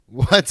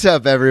What's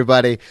up,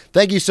 everybody?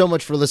 Thank you so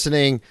much for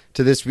listening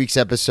to this week's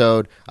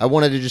episode. I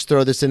wanted to just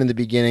throw this in the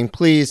beginning.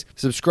 Please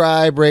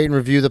subscribe, rate, and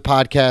review the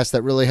podcast.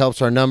 That really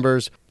helps our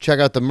numbers. Check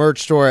out the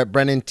merch store at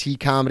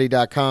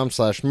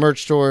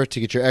brennantcomedy.com/merch store to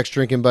get your X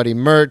Drinking Buddy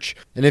merch.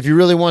 And if you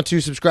really want to,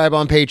 subscribe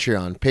on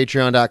Patreon,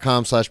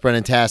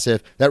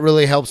 patreon.com/BrennanTassif. That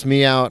really helps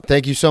me out.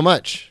 Thank you so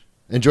much.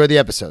 Enjoy the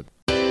episode.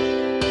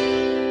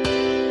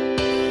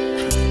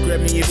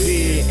 Grab me a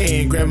beer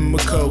and grab me a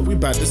coke. We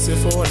about to sit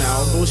for an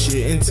hour,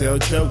 bullshit and tell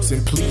jokes.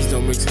 And please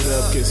don't mix it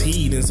up, cause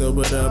he done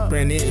sobered up.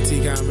 Brennan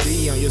T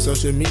Comedy on your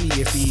social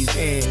media feeds.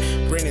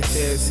 And Brennan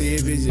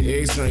Tassif is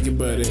your ex drinking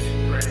buddy.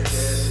 Brennan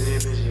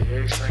Tassif is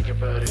your ex drinking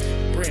buddy.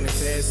 Brennan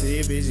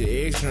Tassif is your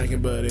ex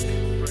drinking buddy.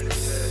 Brennan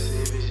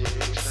Tassif is your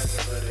ex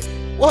drinking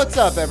buddy. What's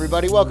up,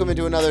 everybody? Welcome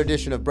into another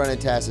edition of Brennan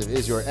Tassif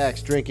is your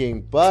X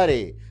Drinking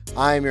Buddy.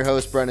 I am your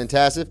host, Brennan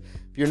Tassif.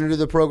 If you're new to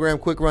the program,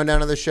 quick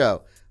rundown of the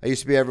show. I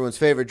used to be everyone's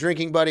favorite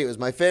drinking buddy. It was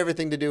my favorite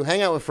thing to do.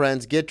 Hang out with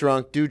friends, get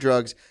drunk, do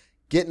drugs,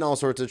 get in all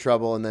sorts of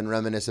trouble, and then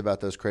reminisce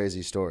about those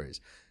crazy stories.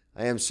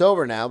 I am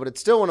sober now, but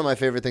it's still one of my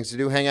favorite things to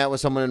do. Hang out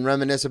with someone and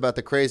reminisce about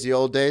the crazy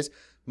old days.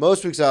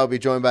 Most weeks I'll be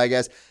joined by a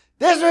guest.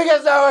 This week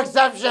is no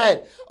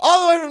exception.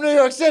 All the way from New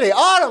York City,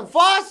 Autumn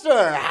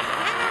Foster.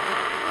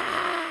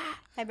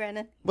 Hi,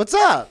 Brandon. What's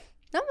up?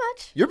 Not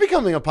much. You're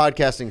becoming a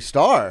podcasting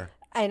star.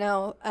 I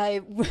know. I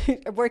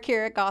work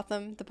here at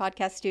Gotham, the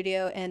podcast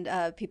studio,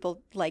 and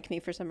people like me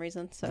for some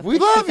reason. So We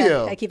love you.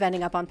 I keep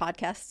ending up on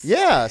podcasts.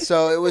 Yeah,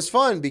 so it was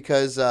fun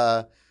because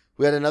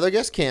we had another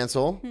guest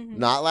cancel,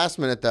 not last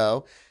minute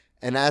though.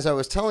 And as I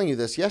was telling you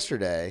this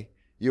yesterday,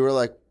 you were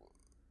like,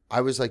 I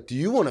was like, do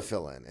you want to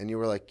fill in? And you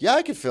were like, yeah,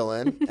 I could fill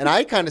in. And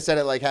I kind of said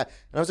it like, and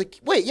I was like,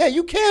 wait, yeah,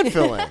 you can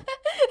fill in.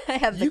 I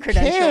have the You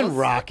credentials. can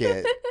rock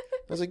it.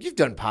 I was like, you've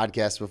done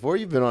podcasts before.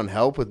 You've been on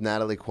Help with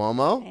Natalie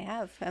Cuomo. I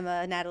have. I'm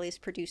Natalie's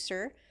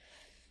producer.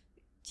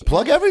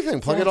 Plug everything.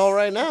 Plug it all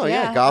right now.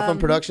 Yeah, Yeah, Gotham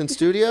Production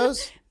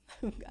Studios.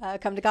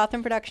 Come to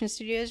Gotham Production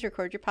Studios,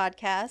 record your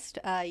podcast.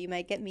 You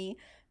might get me.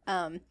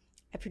 I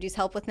produce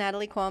Help with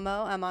Natalie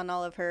Cuomo. I'm on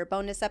all of her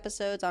bonus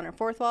episodes on her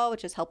Fourth Wall,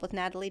 which is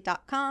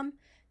helpwithnatalie.com.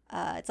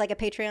 It's like a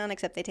Patreon,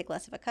 except they take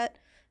less of a cut.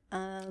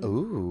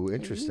 Ooh,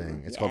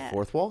 interesting. It's called yeah.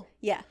 Fourth Wall?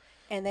 Yeah.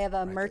 And they have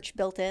a merch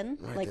built in,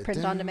 like that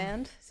print down. on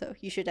demand. So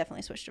you should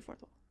definitely switch to Fourth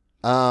Wall.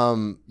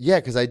 Yeah,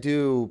 because I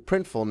do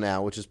Printful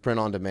now, which is print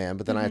on demand,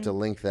 but then I have to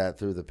link that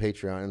through the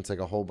Patreon, and it's like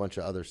a whole bunch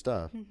of other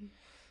stuff.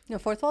 No,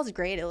 Fourth Wall is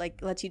great. It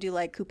like lets you do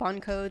like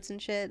coupon codes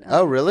and shit.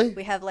 Oh, really?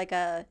 We have like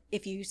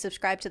if you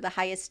subscribe to the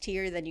highest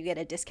tier, then you get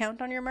a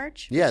discount on your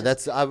merch. Yeah,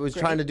 I was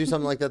trying to do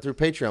something like that through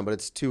Patreon, but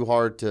it's too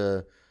hard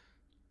to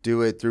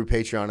do it through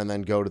Patreon and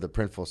then go to the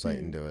Printful site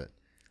and do it.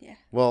 Yeah.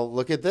 Well,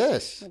 look at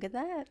this. Look at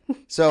that.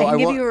 So I can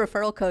give you a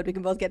referral code. We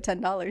can both get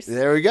 $10.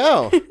 There we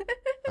go.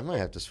 I might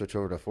have to switch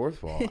over to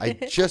Fourth Wall. I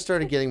just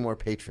started getting more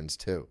patrons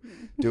too.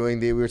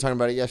 We were talking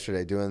about it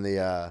yesterday, doing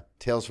the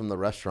Tales from the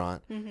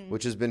Restaurant,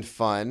 which has been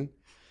fun.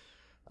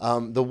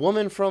 The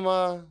woman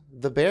from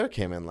The Bear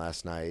came in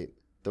last night.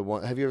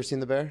 Have you ever seen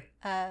The Bear?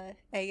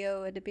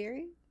 Ayo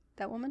Edebiri?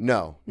 That woman?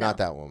 No, not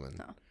that woman.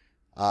 No.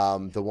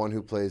 The one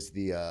who plays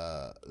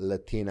the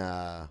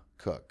Latina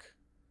cook.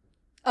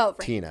 Oh, right.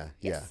 Tina,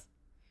 Yes. yeah.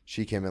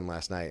 She came in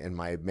last night,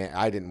 and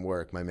I didn't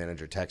work. My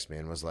manager texted me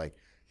and was like,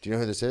 do you know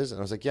who this is? And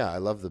I was like, yeah, I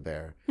love The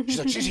Bear. She's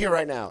like, she's here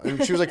right now.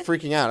 And she was like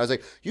freaking out. I was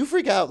like, you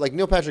freak out? Like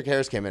Neil Patrick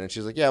Harris came in, and she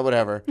was like, yeah,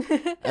 whatever.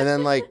 And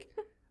then like,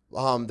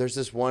 there's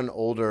this one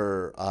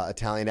older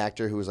Italian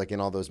actor who was like in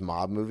all those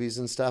mob movies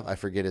and stuff. I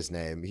forget his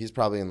name. He's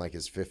probably in like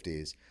his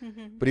 50s.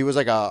 But he was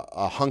like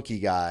a hunky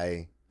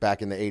guy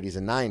back in the 80s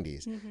and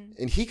 90s.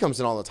 And he comes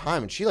in all the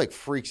time, and she like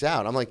freaks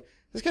out. I'm like,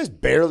 this guy's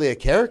barely a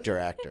character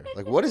actor.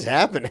 Like, what is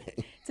happening?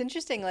 It's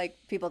interesting, like,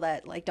 people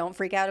that, like, don't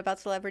freak out about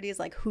celebrities,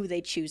 like, who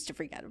they choose to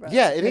freak out about.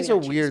 Yeah, it Maybe is a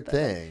not choose, weird but,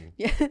 thing.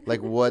 Yeah.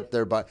 Like, what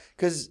they're buying.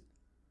 Because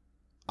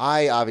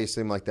I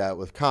obviously am like that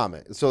with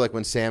comics. So, like,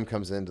 when Sam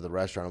comes into the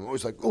restaurant, I'm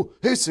always like, oh,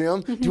 hey,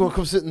 Sam, do you want to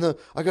come sit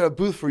I got a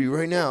booth for you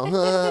right now.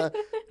 And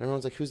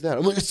everyone's like, who's that?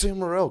 I'm like, it's Sam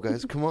Morril,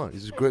 guys. Come on.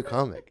 He's a great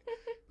comic.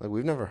 Like,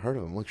 we've never heard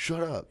of him. I'm like,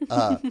 shut up.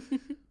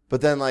 But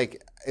then,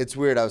 like, it's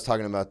weird. I was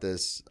talking about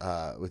this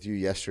with you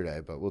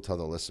yesterday, but we'll tell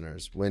the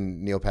listeners.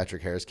 When Neil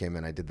Patrick Harris came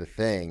in, I did the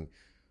thing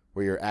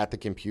where you're at the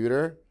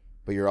computer,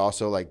 but you're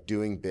also, like,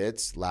 doing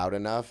bits loud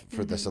enough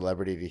for the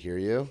celebrity to hear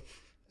you.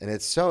 And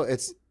it's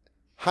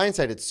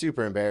hindsight, it's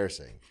super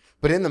embarrassing.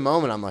 But in the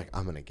moment, I'm like,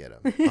 I'm going to get him.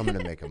 I'm going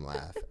to make him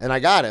laugh. And I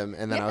got him.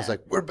 And then I was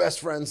like, we're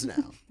best friends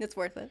now. It's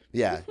worth it.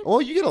 Yeah.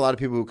 Well, you get a lot of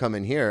people who come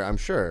in here, I'm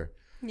sure.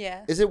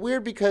 Yeah. Is it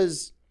weird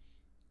because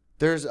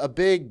there's a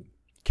big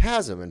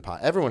chasm in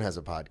everyone has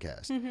a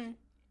podcast.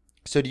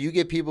 So do you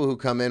get people who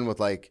come in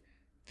with like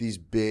these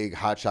big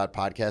hotshot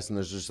podcasts and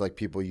there's just like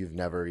people you've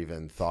never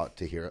even thought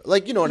to hear?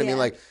 Like, you know what I mean?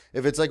 Like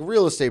if it's like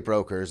real estate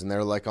brokers and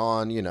they're like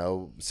on, you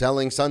know,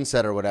 selling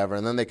Sunset or whatever,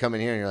 and then they come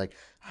in here and you're like,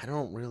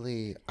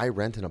 I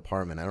rent an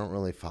apartment. I don't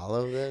really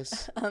follow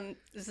this.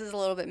 This is a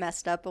little bit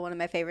messed up, but one of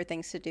my favorite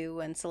things to do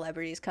when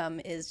celebrities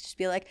come is just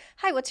be like,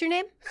 hi, what's your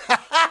name?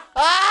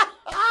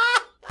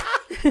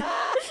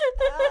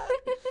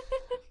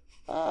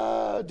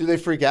 Do they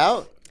freak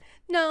out?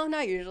 No,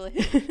 not usually.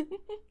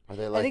 Are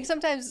they I like? think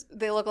sometimes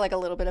they look like a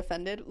little bit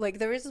offended. Like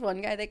there was this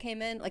one guy that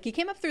came in, like he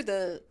came up through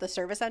the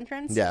service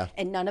entrance, Yeah.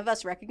 and none of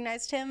us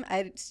recognized him.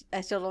 I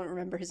still don't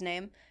remember his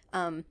name.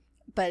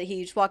 But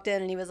he just walked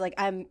in and he was like,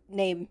 "I'm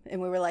Name,"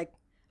 and we were like,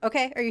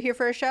 "Okay, are you here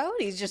for a show?"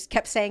 And he just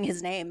kept saying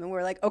his name, and we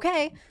were like,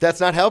 "Okay." That's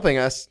not helping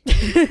us.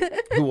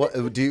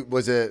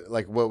 Was it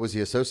like? What was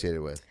he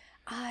associated with?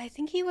 I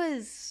think he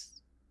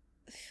was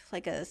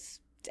like a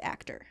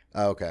actor.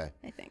 Oh, okay.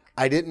 I think.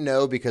 I didn't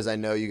know because I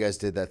know you guys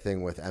did that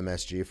thing with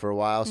MSG for a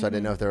while, so I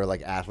didn't know if there were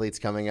like athletes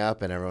coming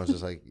up, and everyone's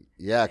just like,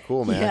 "Yeah,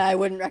 cool, man." Yeah, I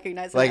wouldn't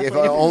recognize. Like if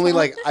athlete only I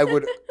like I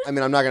would. I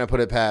mean, I'm not gonna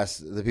put it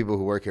past the people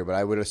who work here, but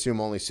I would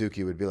assume only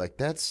Suki would be like,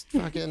 "That's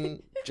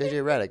fucking JJ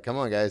Redick. Come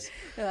on, guys."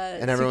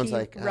 And everyone's Suki,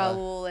 like,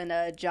 Raul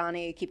and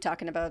Johnny keep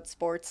talking about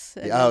sports.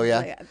 And "Oh yeah."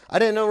 like, I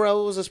didn't know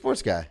Raul was a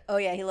sports guy. oh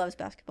yeah, he loves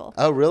basketball.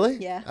 Oh really?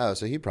 Yeah. Oh,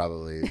 so he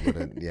probably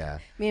wouldn't. Yeah.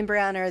 Me and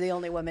Brianna are the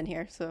only women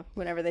here, so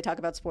whenever they talk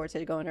about sports,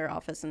 I go in her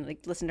office and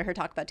like listen to her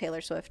talk about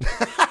Taylor Swift.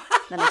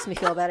 That makes me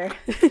feel better.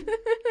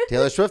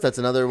 Taylor Swift. That's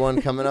another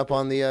one coming up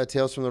on the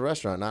Tales from the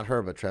Restaurant. Not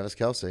her, but Travis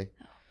Kelce.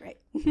 Right.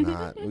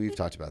 Not. We've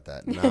talked about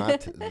that.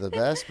 Not the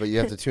best, but you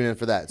have to tune in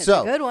for that. It's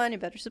So a good one. You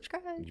better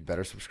subscribe. you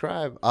better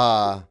subscribe.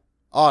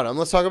 Autumn,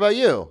 let's talk about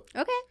you.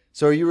 Okay.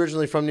 So are you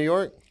originally from New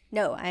York?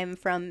 No, I'm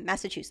from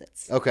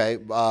Massachusetts. Okay.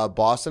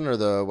 Boston or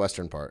the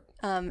western part?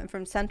 I'm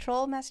from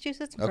central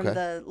Massachusetts. I'm Okay. from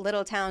the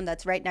little town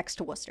that's right next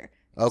to Worcester.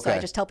 Okay. So I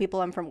just tell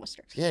people I'm from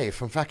Worcester. Yeah, you're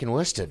from fucking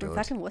Worcester, From dude.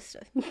 fucking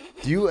Worcester.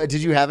 Did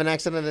you have an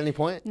accent at any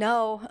point?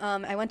 No,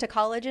 I went to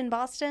college in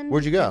Boston.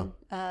 Where'd you go?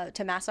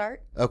 To Mass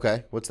Art.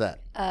 Okay. What's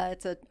that?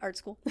 It's a art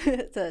school.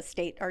 It's a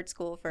state art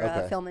school for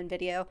Okay. film and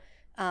video.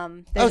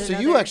 Oh, There's so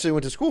you actually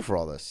went to school for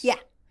all this? Yeah.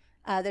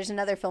 There's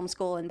another film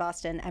school in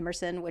Boston,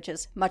 Emerson, which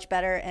is much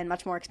better and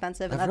much more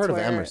expensive. And I've that's heard of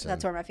where, Emerson.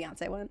 That's where my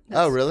fiance went.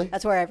 Oh, really?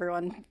 That's where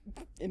everyone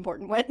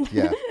important went.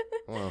 Yeah.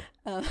 Well,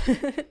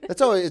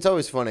 it's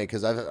always funny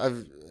because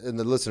I've and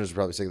the listeners are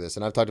probably sick of this,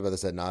 and I've talked about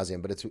this ad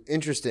nauseum, but it's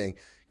interesting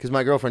because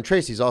my girlfriend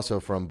Tracy's also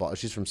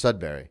she's from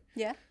Sudbury,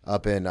 Yeah.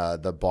 up in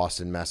the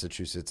Boston,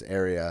 Massachusetts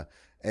area.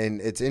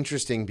 And it's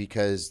interesting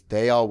because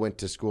they all went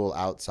to school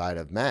outside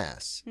of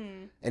Mass.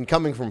 And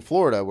coming from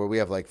Florida, where we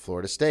have like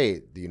Florida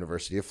State, the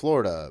University of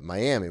Florida,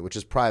 Miami, which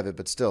is private,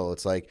 but still,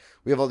 it's like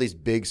we have all these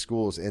big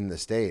schools in the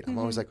state. I'm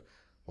always like,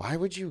 why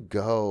would you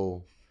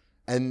go?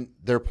 And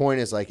their point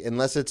is like,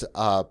 unless it's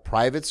a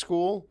private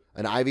school,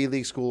 an Ivy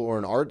League school, or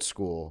an art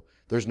school,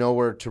 there's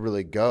nowhere to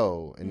really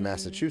go in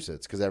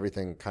Massachusetts because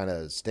everything kind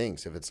of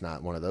stinks if it's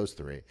not one of those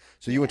three.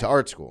 So you went to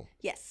art school.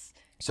 Yes.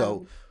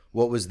 So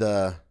what was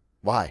the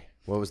why?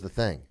 What was the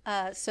thing?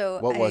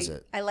 What was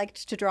it? I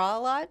liked to draw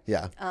a lot.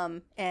 Yeah.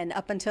 And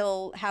up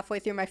until halfway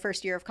through my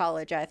first year of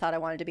college, I thought I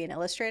wanted to be an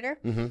illustrator.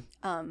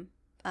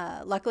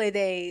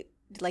 Luckily,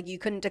 you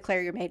couldn't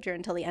declare your major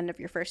until the end of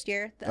your first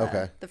year.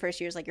 Okay. The first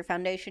year is like your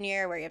foundation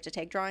year where you have to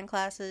take drawing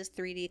classes,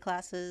 3D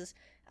classes,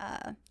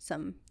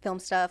 some film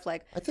stuff.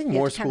 Like I think you have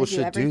more to kinda schools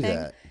should do everything.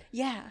 that.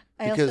 Yeah.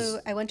 Because-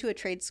 I went to a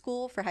trade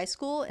school for high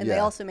school, and Yeah. they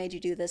also made you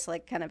do this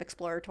like kind of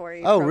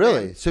exploratory. Oh, program.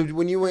 really? So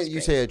when you went, you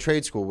great. say a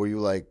trade school, were you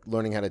like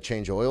learning how to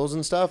change oils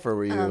and stuff, or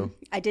were you?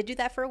 I did do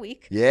that for a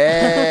week.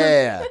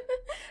 Yeah.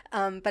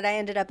 But I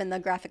ended up in the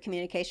graphic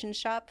communications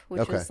shop,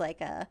 which Okay. was like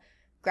a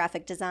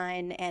graphic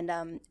design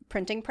and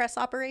printing press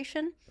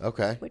operation,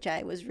 Okay. which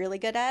I was really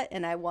good at,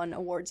 and I won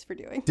awards for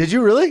doing. Did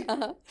you really?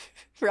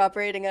 For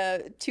operating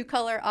a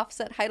 2-color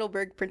offset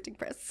Heidelberg printing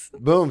press.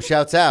 Boom!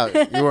 Shouts out!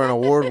 You were an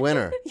award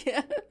winner.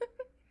 Yeah.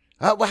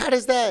 Well, how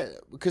does that?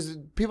 Because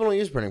people don't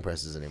use printing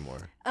presses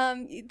anymore.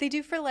 They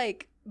do for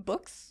like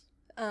books.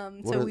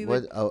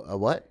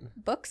 What?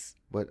 Books.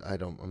 What? I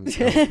don't. I'm just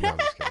kidding.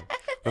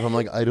 If I'm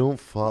like, I don't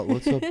follow.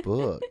 What's a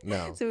book?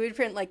 No. So we'd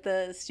print like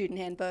the student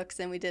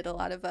handbooks, and we did a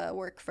lot of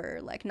work for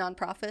like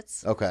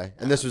nonprofits Okay.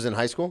 And this was in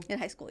high school? in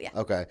high school. Yeah.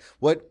 Okay.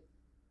 What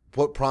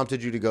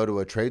prompted you to go to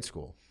a trade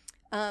school?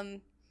 That's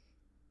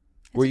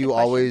Were a you good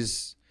question.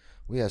 always?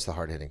 We ask the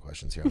hard hitting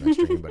questions here on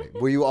Extra Anybody.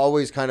 Were you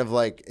always kind of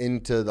like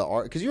into the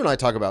art? Because you and I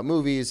talk about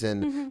movies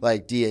and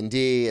like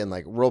D&D and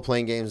like role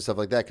playing games and stuff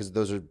like that. Because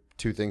those are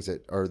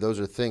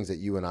things that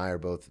you and I are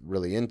both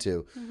really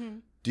into.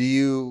 Do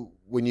you,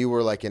 when you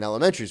were like in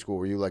elementary school,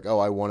 were you like, oh,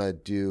 I want to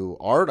do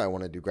art, I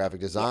want to do graphic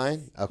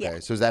design? Yes. Okay, Yeah.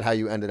 So is that how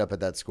you ended up at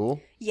that school?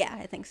 Yeah,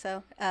 I think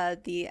so.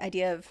 The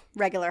idea of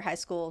regular high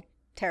school,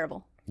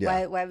 terrible.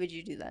 Yeah. Why would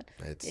you do that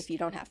if you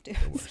don't have to?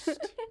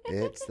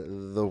 It's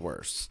the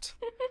worst.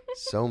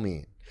 So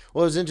mean.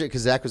 Well, it was interesting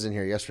because Zach was in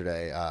here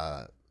yesterday.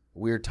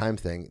 Weird time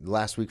thing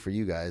last week for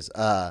you guys.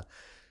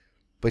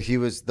 But he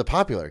was the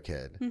popular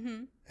kid.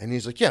 And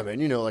he's like, yeah,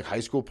 man, like high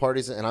school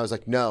parties. And I was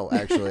like, no,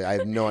 actually, I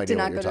have no idea Did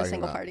not what you're go to a talking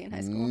single about. party in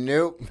high school.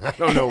 Nope. I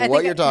don't know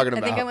what you're talking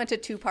about. I think I went to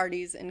 2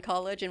 parties in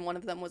college, and one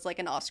of them was like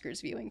an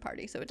Oscars viewing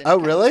party. So it didn't Oh,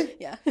 count. really?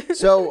 Yeah.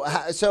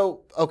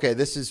 So okay,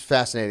 this is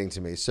fascinating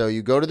to me. So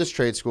you go to this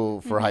trade school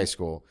for high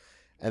school,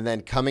 and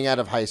then coming out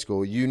of high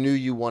school, you knew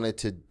you wanted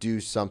to do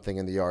something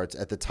in the arts.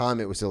 At the time,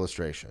 it was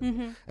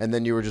illustration, and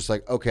then you were just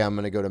like, okay, I'm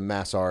going to go to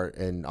Mass Art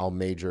and I'll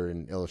major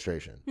in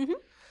illustration.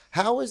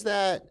 How is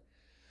that?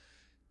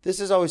 This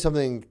is always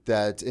something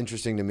that's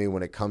interesting to me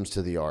when it comes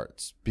to the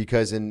arts,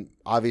 because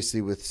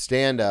obviously with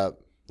stand-up,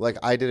 like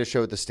I did a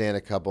show at the Stand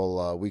a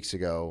couple weeks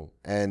ago,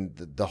 and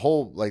the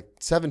whole, like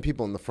 7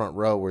 people in the front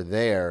row were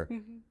there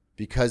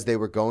because they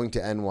were going to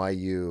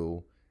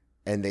NYU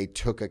and they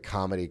took a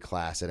comedy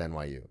class at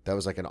NYU. That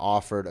was like an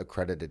offered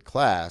accredited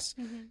class.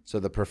 So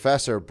the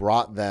professor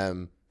brought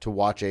them to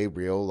watch a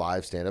real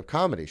live stand-up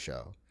comedy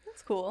show.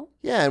 That's cool.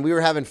 Yeah, and we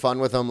were having fun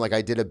with them. Like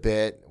I did a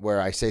bit where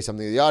I say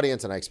something to the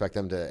audience and I expect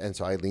them to, and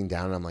so I lean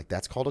down and I'm like,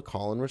 that's called a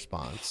call and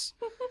response.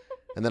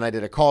 And then I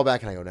did a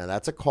callback and I go, now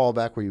that's a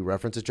callback where you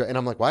reference a joke. And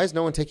I'm like, why is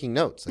no one taking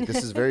notes? Like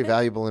this is very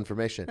valuable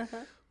information.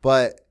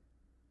 But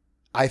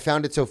I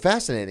found it so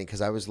fascinating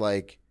because I was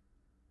like,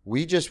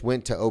 we just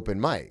went to open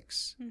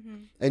mics.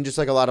 And just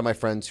like a lot of my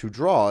friends who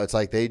draw, it's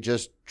like they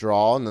just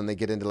draw and then they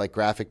get into like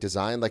graphic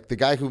design. Like the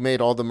guy who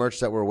made all the merch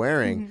that we're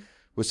wearing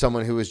was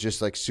someone who was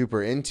just like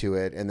super into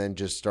it and then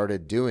just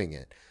started doing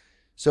it.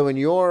 So in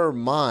your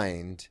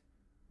mind,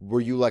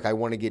 were you like, I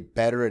want to get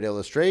better at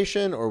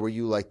illustration, or were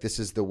you like, this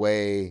is the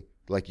way,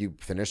 like you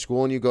finish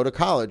school and you go to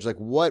college? Like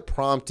what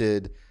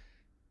prompted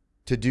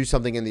to do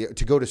something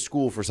to go to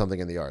school for something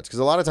in the arts? Because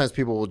a lot of times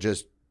people will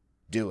just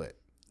do it.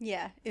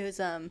 Yeah, it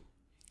was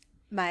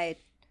my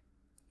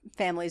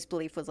family's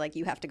belief was like,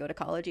 you have to go to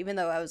college, even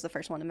though I was the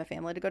first one in my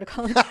family to go to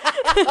college.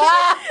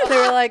 They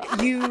were like,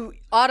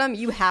 Autumn,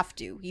 you have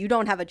to. You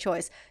don't have a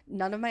choice.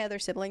 None of my other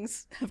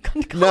siblings have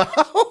gone to college.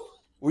 No?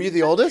 Were you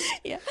the oldest?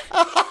 Yeah.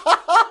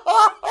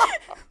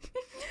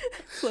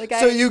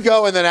 So you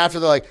go, and then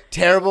after they're like,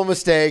 terrible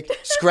mistake,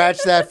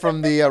 scratch that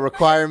from the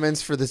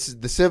requirements for the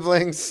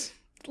siblings.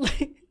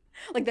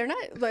 Like they're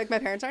not, like my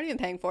parents aren't even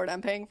paying for it.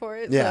 I'm paying for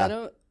it. Yeah.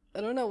 So I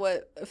don't know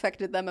what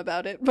affected them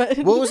about it, but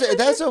What was it?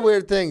 That's a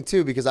weird thing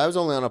too, because I was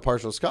only on a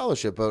partial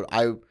scholarship, but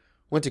I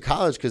went to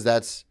college because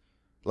that's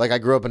like I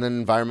grew up in an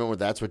environment where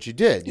that's what you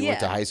did. You went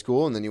to high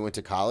school and then you went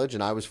to college,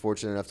 and I was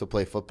fortunate enough to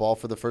play football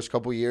for the first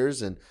couple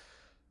years,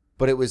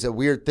 but it was a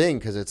weird thing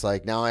because it's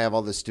like now I have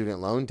all this student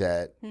loan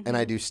debt and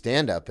I do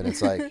stand up, and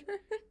it's like,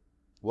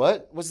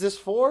 what was this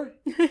for?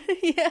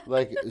 Yeah.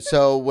 Like,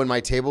 so when my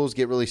tables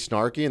get really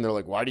snarky and they're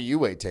like, why do you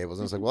wait tables?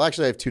 And I was like, well,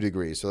 actually I have 2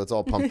 degrees, so let's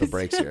all pump the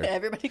brakes here.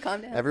 Everybody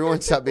calm down. Everyone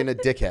stop being a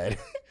dickhead.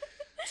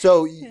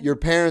 So your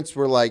parents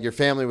were like, your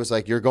family was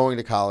like, you're going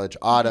to college.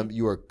 Autumn,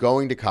 you are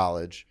going to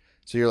college.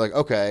 So you're like,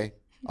 okay,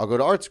 I'll go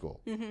to art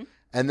school.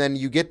 And then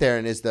you get there,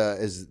 and is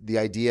the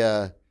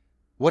idea,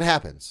 what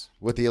happens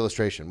with the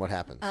illustration? What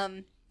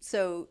happens?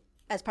 So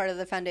as part of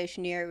the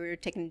foundation year, we were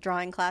taking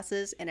drawing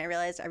classes, and I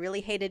realized I really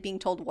hated being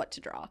told what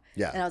to draw.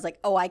 Yeah. And I was like,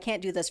 oh, I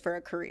can't do this for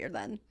a career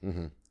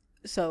then.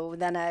 So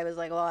then I was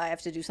like, well, I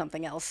have to do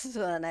something else. So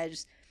then I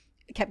just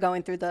kept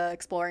going through the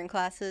exploring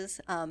classes,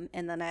 and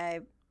then I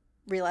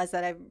realized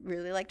that I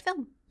really liked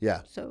film.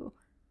 Yeah. So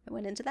I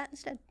went into that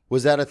instead.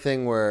 Was that a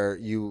thing where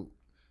you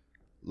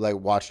like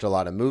watched a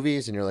lot of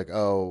movies and you're like,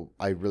 oh,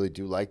 I really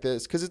do like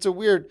this? Because it's a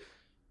weird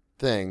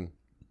thing.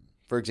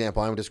 For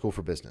example, I went to school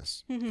for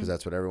business because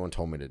that's what everyone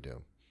told me to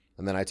do.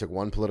 And then I took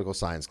one political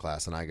science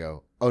class and I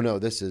go, oh no,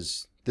 this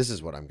is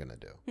what I'm going to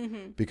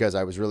do because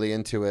I was really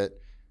into it.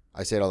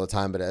 I say it all the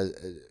time, but as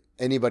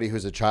anybody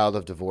who's a child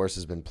of divorce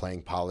has been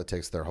playing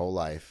politics their whole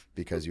life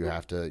because you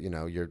have to,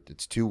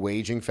 it's 2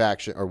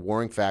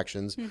 warring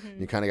factions.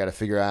 You kind of got to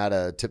figure out how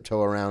to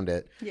tiptoe around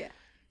it. Yeah.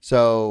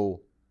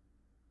 So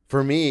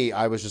for me,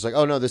 I was just like,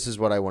 oh, no, this is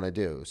what I want to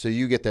do. So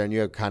you get there and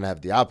you kind of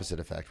have the opposite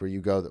effect where you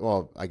go,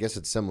 well, I guess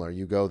it's similar.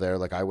 You go there,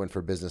 like I went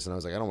for business and I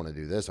was like, I don't want to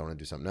do this. I want to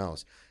do something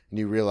else. And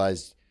you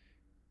realize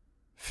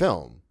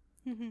film.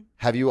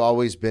 Have you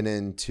always been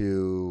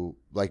into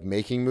like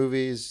making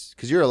movies?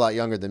 Because you're a lot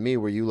younger than me.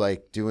 Were you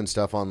like doing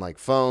stuff on like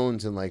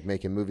phones and like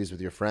making movies with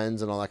your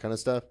friends and all that kind of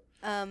stuff?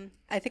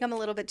 I think I'm a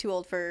little bit too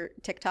old for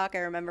TikTok. I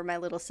remember my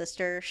little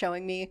sister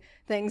showing me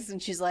things,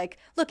 and she's like,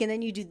 look, and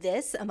then you do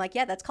this. I'm like,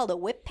 yeah, that's called a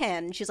whip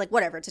pan. And she's like,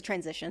 whatever, it's a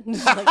transition.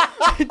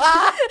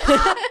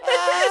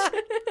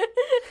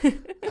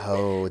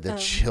 Oh, the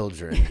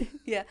children.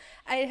 Yeah.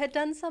 I had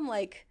done some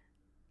like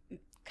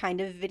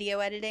kind of video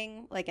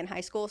editing like in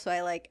high school, so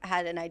I like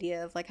had an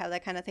idea of like how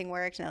that kind of thing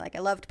worked, and I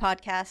loved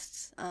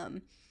podcasts.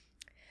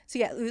 So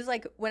yeah, it was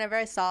like whenever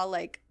I saw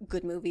like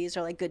good movies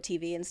or like good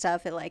TV and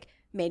stuff, it like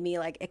made me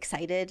like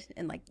excited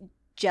and like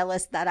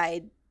jealous that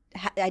I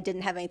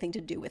didn't have anything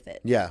to do with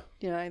it. Yeah.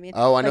 You know what I mean?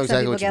 Oh, I know like exactly what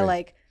you mean. Some people get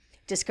like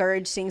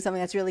discouraged seeing something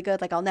that's really good.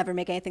 Like I'll never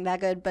make anything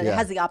that good, but Yeah. it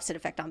has the opposite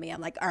effect on me.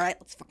 I'm like, all right,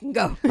 let's fucking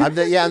go. I'm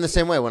the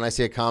same way. When I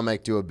see a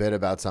comic do a bit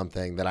about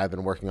something that I've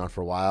been working on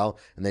for a while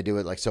and they do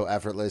it like so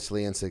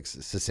effortlessly and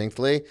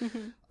succinctly,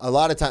 a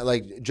lot of time,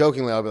 like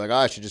jokingly, I'll be like, oh,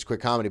 I should just quit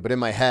comedy. But in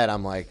my head,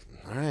 I'm like,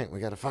 all right, we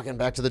got to fucking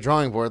back to the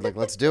drawing board. Like,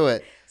 let's do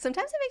it.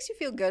 Sometimes it makes you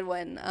feel good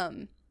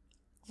when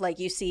like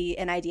you see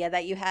an idea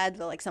that you had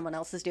that like someone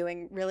else is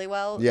doing really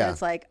well. Yeah. And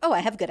it's like, oh, I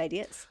have good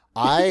ideas.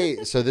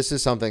 So this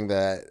is something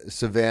that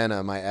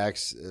Savannah, my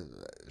ex,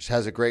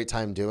 has a great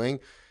time doing.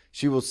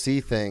 She will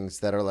see things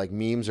that are like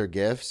memes or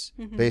GIFs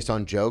based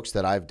on jokes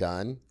that I've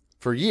done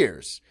for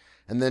years.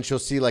 and then she'll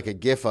see like a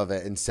GIF of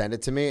it and send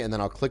it to me, and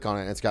then I'll click on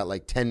it and it's got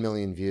like 10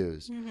 million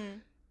views.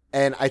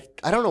 And I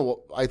don't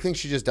know. I think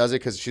she just does it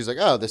because she's like,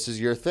 oh, this is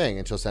your thing.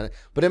 And she'll send it.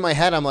 But in my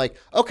head, I'm like,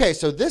 okay,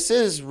 so this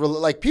is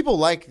like people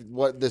like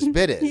what this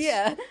bit is.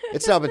 Yeah.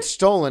 It's now been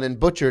stolen and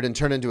butchered and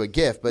turned into a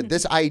GIF. But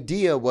this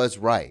idea was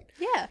right.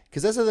 Yeah.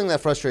 Because that's the thing that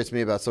frustrates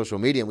me about social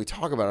media. And we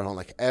talk about it on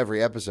like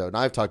every episode. And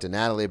I've talked to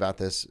Natalie about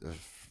this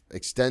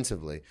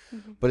extensively.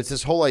 But it's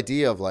this whole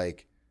idea of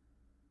like,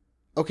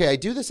 okay, I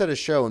do this at a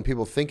show and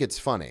people think it's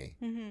funny,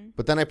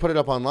 but then I put it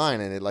up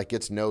online and it like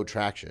gets no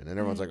traction, and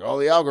everyone's like, "Oh,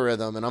 the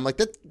algorithm," and I'm like,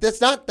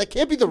 that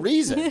can't be the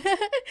reason.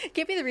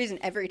 Can't be the reason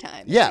every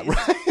time. Yeah,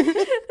 right.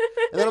 And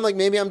then I'm like,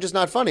 maybe I'm just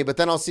not funny, but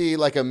then I'll see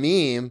like a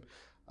meme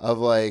of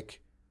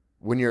like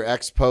when your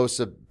ex posts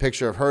a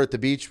picture of her at the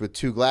beach with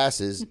 2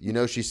 glasses, you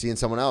know she's seeing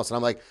someone else, and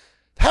I'm like,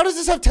 how does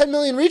this have 10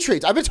 million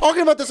retweets? I've been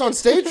talking about this on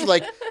stage for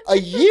like a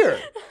year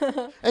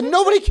and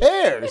nobody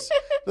cares.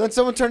 And then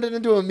someone turned it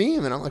into a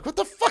meme and I'm like, what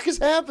the fuck is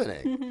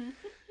happening?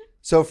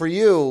 So for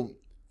you,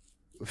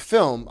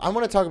 film, I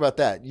want to talk about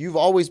that. You've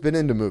always been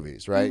into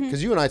movies, right?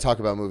 Because you and I talk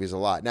about movies a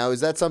lot. Now,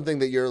 is that something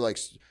that you're like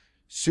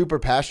super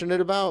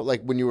passionate about?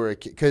 Like when you were a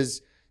kid?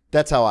 Because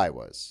that's how I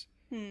was.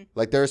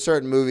 Like there are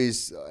certain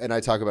movies, and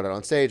I talk about it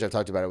on stage, I've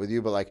talked about it with you,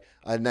 but like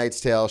A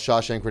Knight's Tale,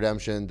 Shawshank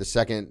Redemption,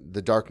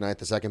 The Dark Knight,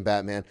 the second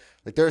Batman,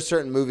 like there are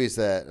certain movies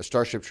that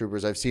Starship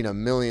Troopers I've seen a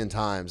million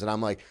times, and I'm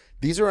like,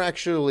 these are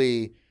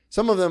actually,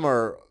 some of them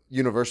are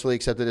universally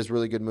accepted as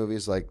really good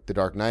movies, like The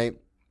Dark Knight,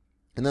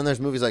 and then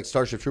there's movies like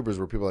Starship Troopers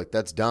where people are like,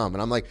 that's dumb,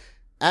 and I'm like,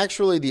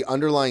 actually the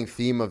underlying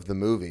theme of the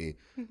movie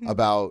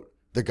about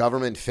the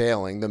government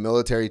failing, the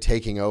military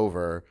taking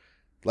over,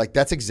 like,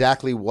 that's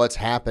exactly what's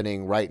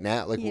happening right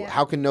now. Like,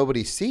 how can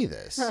nobody see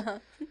this?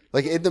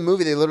 Like, in the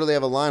movie, they literally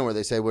have a line where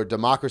they say, where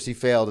democracy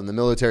failed and the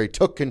military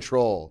took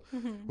control,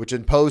 which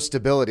imposed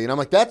stability. And I'm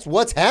like, that's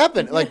what's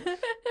happened. Like,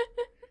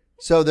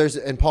 so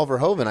and Paul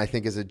Verhoeven, I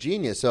think, is a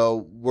genius.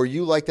 So were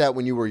you like that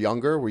when you were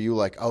younger? Were you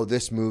like, oh,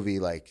 this movie,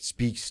 like,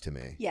 speaks to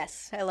me?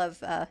 Yes. I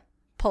love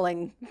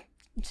pulling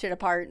shit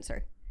apart.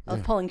 I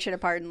love pulling shit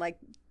apart and, like,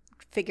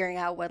 figuring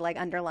out what, like,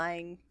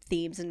 underlying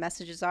themes and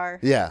messages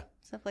are. Yeah.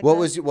 Stuff like what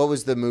that.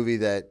 was the movie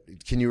that,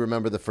 can you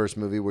remember the first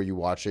movie where you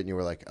watched it and you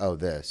were like, oh,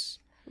 this?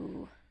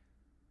 Ooh.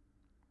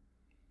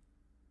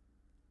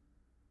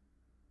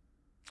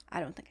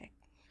 I don't think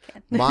I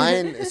can.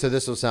 Mine, so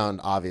this will sound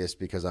obvious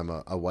because I'm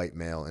a white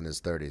male in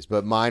his 30s,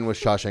 but mine was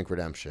Shawshank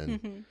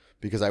Redemption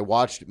because I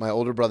watched, my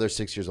older brother's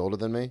 6 years older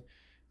than me,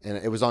 and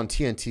it was on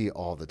TNT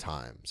all the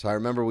time. So I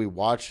remember we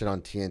watched it on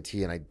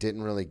TNT and I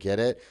didn't really get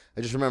it.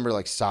 I just remember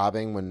like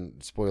sobbing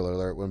when, spoiler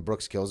alert, when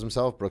Brooksy kills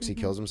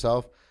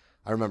himself.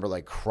 I remember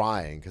like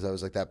crying because I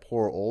was like that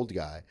poor old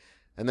guy.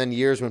 And then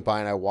years went by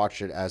and I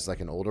watched it as like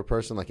an older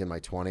person, like in my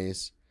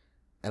 20s.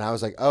 And I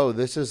was like, oh,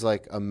 this is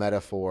like a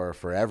metaphor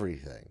for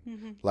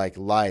everything. Like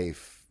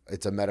life,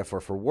 it's a metaphor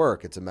for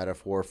work. It's a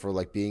metaphor for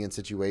like being in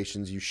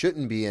situations you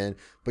shouldn't be in,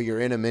 but you're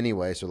in them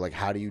anyway. So like,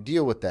 how do you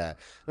deal with that?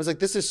 I was like,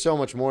 this is so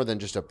much more than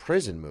just a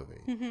prison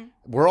movie.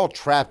 We're all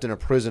trapped in a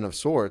prison of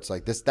sorts.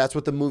 Like that's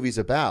what the movie's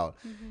about.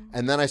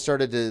 And then I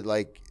started to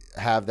like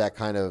have that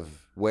kind of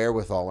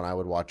wherewithal when I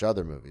would watch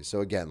other movies.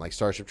 So again, like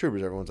Starship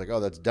Troopers, everyone's like, oh,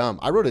 that's dumb.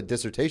 I wrote a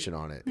dissertation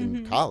on it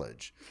in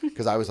college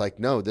because I was like,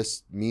 no,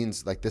 this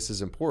means like this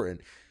is important.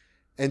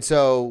 And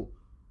so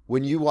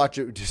when you watch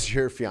it, does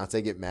your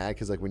fiance get mad?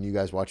 Because like when you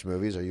guys watch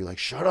movies, are you like,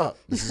 shut up,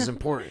 this is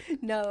important?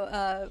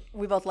 No,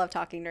 we both love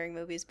talking during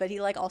movies, but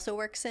he like also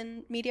works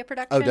in media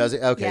production. Oh, does he?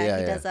 Okay, yeah,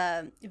 he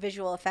does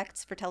visual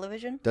effects for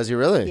television. Does he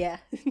really? Yeah.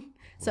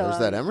 So there's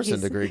that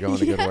Emerson degree going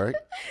to good work.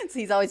 So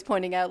he's always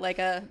pointing out like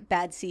a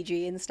bad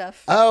CG and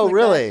stuff. Oh, like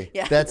really?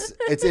 That.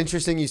 Yeah. It's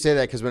interesting you say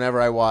that because whenever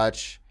I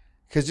watch,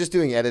 because just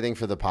doing editing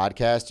for the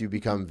podcast, you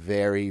become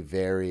very,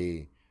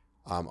 very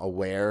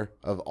aware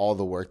of all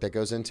the work that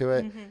goes into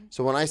it.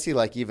 So when I see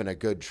like even a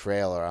good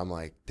trailer, I'm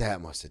like,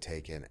 that must have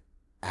taken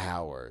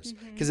hours.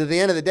 Because at the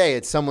end of the day,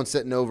 it's someone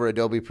sitting over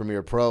Adobe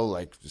Premiere Pro,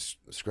 like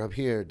scrub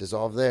here,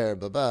 dissolve there,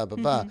 blah, blah, blah,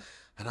 blah.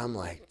 And I'm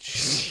like,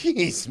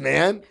 jeez,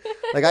 man.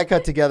 Like I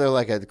cut together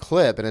like a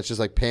clip and it's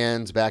just like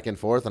pans back and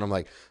forth. And I'm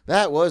like,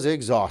 that was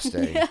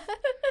exhausting.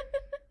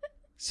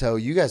 So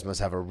you guys must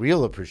have a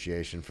real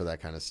appreciation for that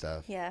kind of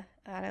stuff. Yeah.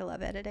 And I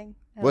love editing.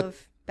 I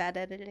love bad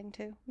editing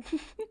too.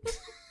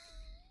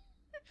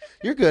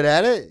 You're good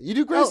at it. You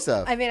do great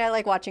stuff. I mean, I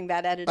like watching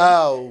bad editing.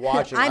 Oh,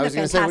 watching. I'm I was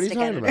going to say, what are you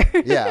talking editor.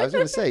 about? Yeah, I was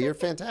going to say, you're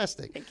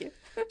fantastic. Thank you.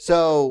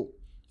 So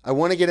I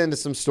want to get into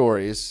some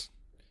stories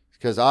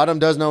because Autumn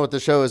does know what the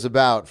show is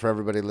about for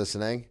everybody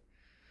listening.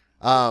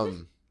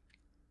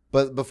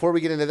 But before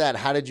we get into that,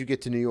 how did you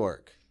get to New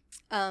York?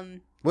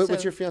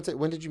 What's your fiance?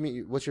 When did you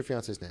meet? What's your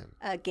fiance's name?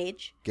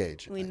 Gage.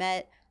 Gage. We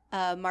met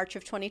March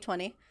of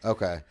 2020.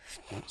 Okay.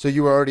 So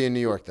you were already in New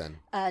York then?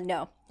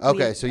 No.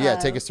 Okay, so yeah,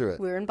 take us through it.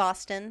 We were in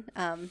Boston.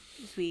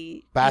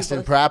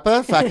 Boston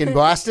proper? Fucking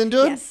Boston,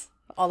 dude? Yes,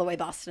 all the way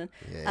Boston.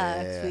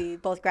 Yeah. So we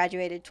both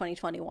graduated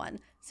 2021.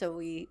 So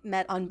we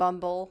met on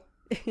Bumble.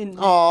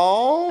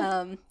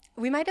 Aww.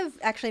 We might have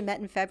actually met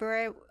in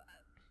February,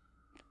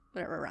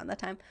 whatever, around that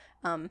time.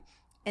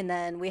 And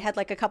then we had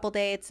like a couple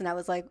dates, and I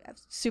was like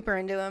super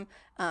into him.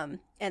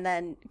 And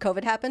then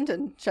COVID happened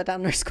and shut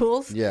down our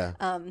schools. Yeah.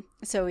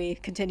 So we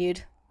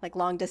continued like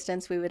long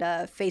distance. We would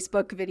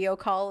Facebook video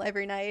call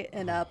every night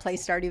and play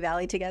Stardew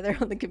Valley together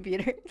on the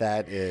computer.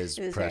 That is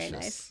It was precious.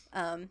 very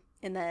nice.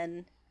 And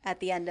then at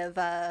the end of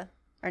our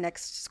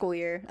next school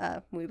year,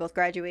 when we both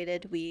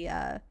graduated, he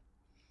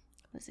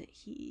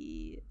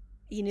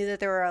knew that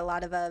there were a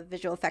lot of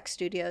visual effects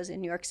studios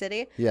in New York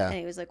City. Yeah. And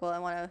he was like, well, I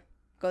want to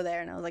go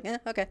there. And I was like,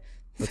 okay.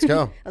 Let's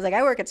go. I was like,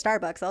 I work at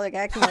Starbucks.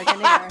 I can work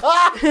anywhere.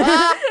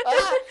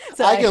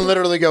 So I can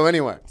literally go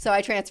anywhere. So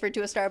I transferred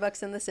to a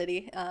Starbucks in the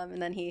city.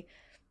 And then he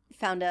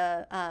found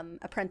a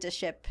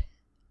apprenticeship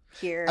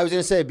here. I was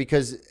going to say,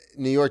 because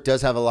New York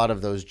does have a lot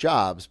of those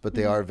jobs, but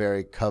they Mm-hmm. are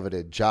very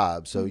coveted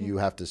jobs. So you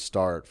have to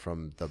start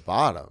from the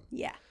bottom.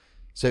 Yeah.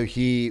 So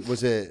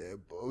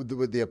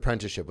with the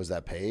apprenticeship, was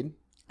that paid?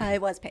 I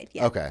was paid.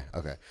 Yeah. Okay.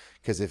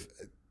 Because if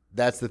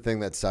that's the thing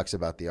that sucks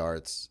about the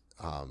arts,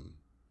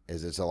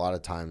 is it's a lot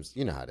of times,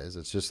 you know how it is.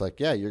 It's just like,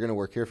 yeah, you're going to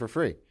work here for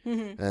free,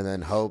 and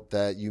then hope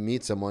that you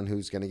meet someone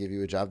who's going to give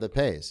you a job that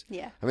pays.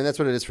 Yeah. I mean, that's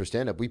what it is for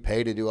stand-up. We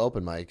pay to do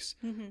open mics,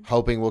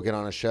 hoping we'll get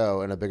on a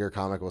show and a bigger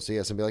comic will see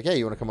us and be like, hey,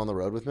 you want to come on the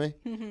road with me?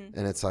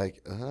 And it's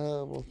like,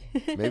 well,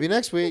 maybe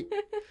next week.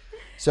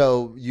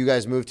 So you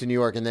guys moved to New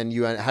York, and then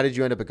how did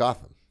you end up at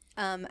Gotham?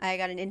 I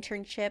got an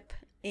internship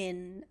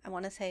in, I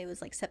want to say it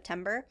was like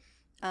September.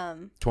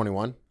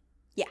 21?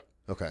 Yeah.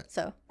 Okay.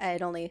 So I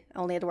had only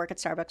had to work at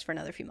Starbucks for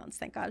another few months,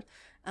 thank God.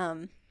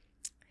 And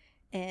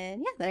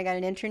yeah, then I got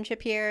an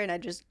internship here, and I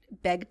just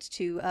begged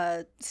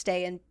to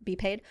stay and be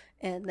paid,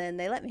 and then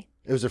they let me.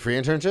 It was a free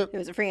internship? It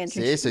was a free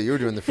internship. See, so you were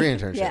doing the free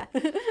internship.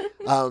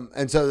 Yeah.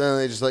 And so then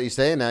they just let you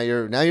stay, and now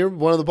you're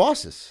one of the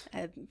bosses.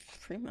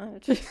 Pretty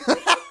much.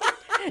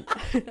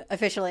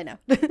 Officially, no.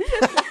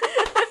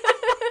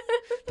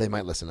 They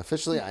might listen.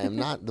 Officially, I am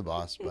not the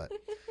boss, but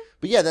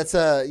yeah, that's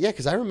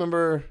because I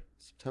remember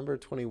September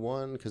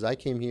 21 because I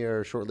came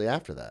here shortly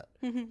after that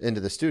into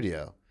the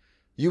studio.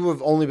 You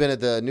have only been at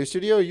the new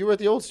studio, or you were at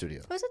the old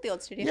studio? I was at the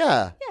old studio.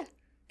 Yeah. Yeah.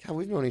 God,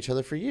 we've known each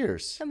other for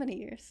years. So many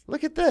years.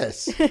 Look at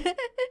this.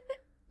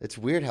 It's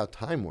weird how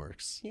time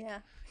works. Yeah.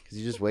 Because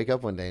you just wake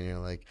up one day and you're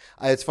like,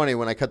 it's funny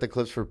when I cut the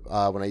clips for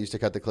when I used to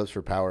cut the clips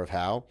for Power of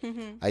How,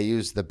 I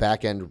used the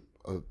back end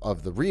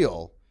of the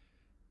reel,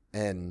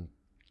 and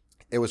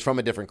it was from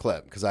a different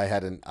clip because I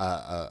had an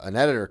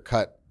editor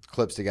cut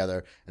clips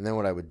together, and then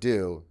what I would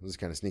do, this is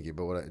kind of sneaky,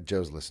 but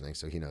Joe's listening,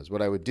 so he knows.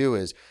 What I would do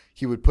is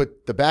he would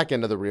put the back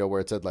end of the reel where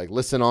it said like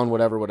listen on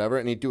whatever,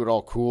 and he'd do it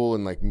all cool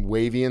and like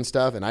wavy and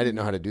stuff, and I didn't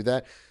know how to do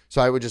that,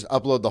 so I would just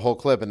upload the whole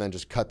clip and then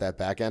just cut that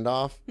back end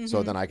off,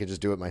 so then I could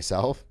just do it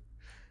myself.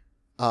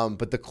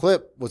 But the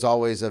clip was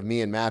always of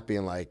me and Matt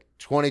being like,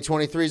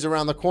 2023 is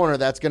around the corner.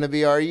 That's going to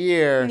be our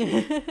year.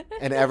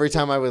 And every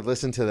time I would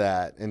listen to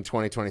that in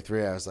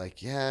 2023, I was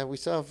like, yeah, we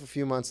still have a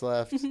few months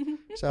left. We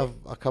still have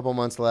a couple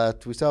months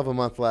left. We still have a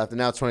month left. And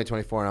now it's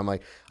 2024. And I'm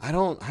like, I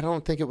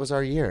don't think it was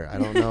our year. I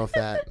don't know if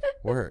that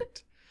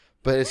worked.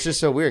 But it's just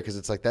so weird because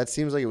it's like, that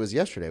seems like it was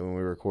yesterday when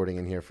we were recording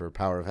in here for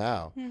Power of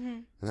How.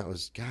 And that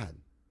was, God,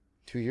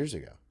 2 years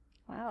ago.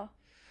 Wow.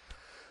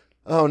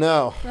 Oh,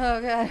 no.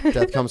 Oh, God.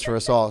 Death comes for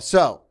us all.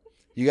 So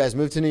you guys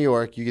move to New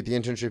York. You get the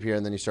internship here,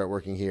 and then you start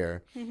working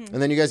here.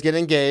 And then you guys get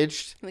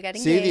engaged. We got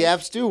engaged. See, the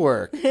apps do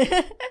work.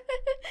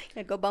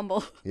 Yeah, go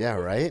Bumble. Yeah,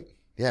 right?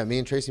 Yeah, me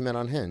and Tracy met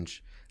on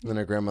Hinge. And then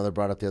her grandmother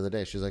brought up the other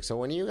day. She's like, so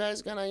when are you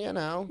guys going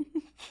to,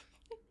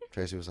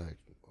 Tracy was like,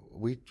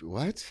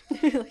 what?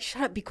 Like,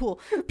 shut up, be cool.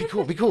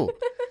 Be cool.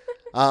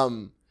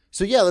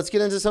 So, yeah, let's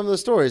get into some of the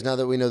stories now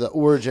that we know the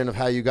origin of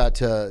how you got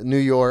to New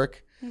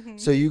York.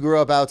 So you grew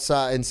up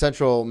outside in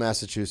central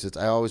Massachusetts.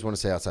 I always want to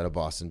say outside of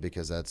Boston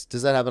because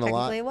does that happen a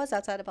lot? Technically, it was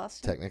outside of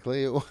Boston.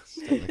 Technically, it was.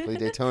 Technically,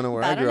 Daytona,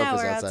 where I About an grew up,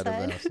 is hour outside of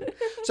outside. Boston.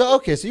 So,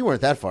 okay, so you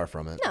weren't that far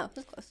from it. No, it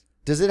was close.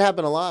 Does it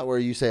happen a lot where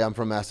you say I'm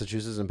from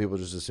Massachusetts and people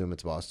just assume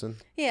it's Boston?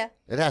 Yeah.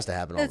 It has to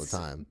happen all the It's-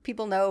 time.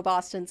 People know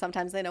Boston.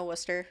 Sometimes they know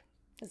Worcester.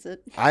 Is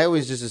it? I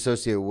always just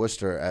associate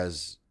Worcester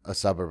as a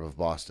suburb of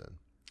Boston.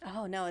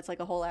 Oh, no, it's like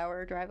a whole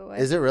hour drive away.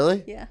 Is it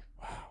really? Yeah.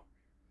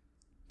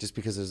 Just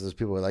because there's those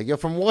people who are like, you're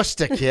from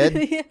Worcester,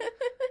 kid.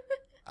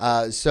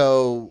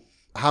 So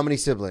how many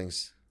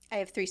siblings? I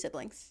have 3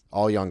 siblings,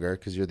 All younger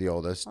because you're the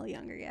oldest. all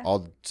younger, yeah.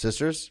 All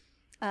sisters?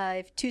 I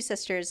have 2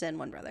 sisters and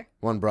 1 brother.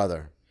 One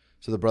brother.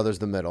 So the brother's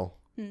the middle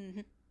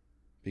Mm-hmm.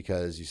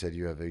 because you said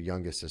you have a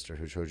youngest sister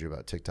who showed you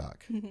about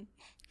TikTok.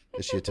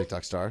 Is she a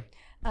TikTok star?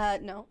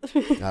 No.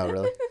 Oh,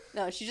 really?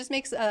 No, she just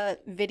makes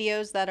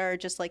videos that are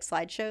just like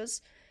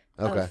slideshows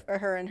Okay.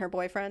 of her and her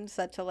boyfriend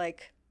set to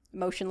like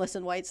Motionless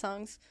in White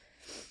songs.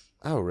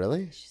 Oh,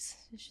 really?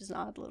 She's an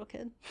odd little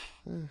kid.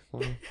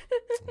 Well,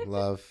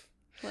 love.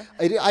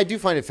 I do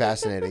find it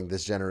fascinating,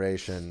 this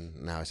generation.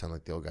 Now I sound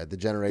like the old guy. The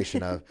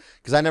generation of,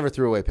 because I never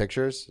threw away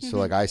pictures. So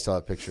like I still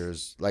have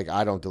pictures. Like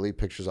I don't delete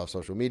pictures off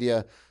social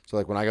media. So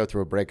like when I go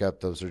through a breakup,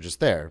 those are just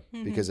there.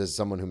 Because as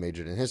someone who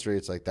majored in history,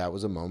 it's like that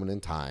was a moment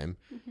in time.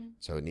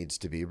 So it needs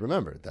to be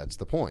remembered. That's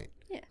the point.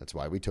 Yeah. That's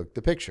why we took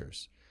the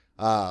pictures.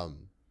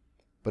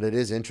 But it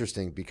is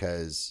interesting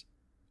because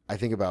I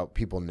think about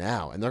people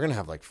now, and they're gonna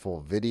have like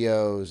full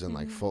videos and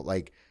like full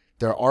like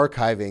they're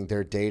archiving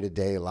their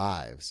day-to-day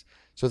lives.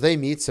 So if they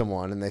meet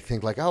someone and they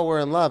think like, oh, we're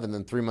in love, and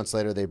then 3 months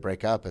later they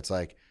break up, it's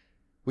like,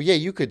 well, yeah,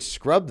 you could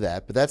scrub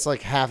that, but that's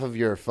like half of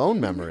your phone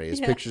memory is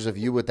pictures of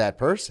you with that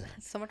person.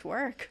 It's so much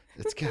work.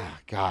 It's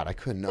God, I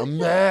couldn't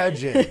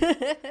imagine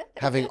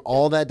having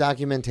all that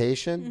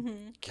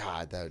documentation.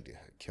 God, that would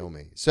kill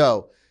me.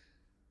 So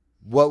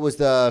what was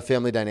the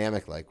family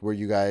dynamic like? Were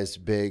you guys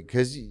big?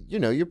 Because, you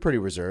know, you're pretty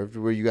reserved.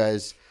 Were you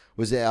guys,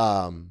 was it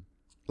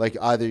like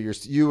either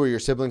you or your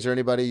siblings or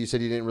anybody? You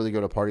said you didn't really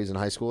go to parties in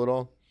high school at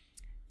all?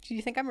 Do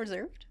you think I'm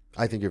reserved?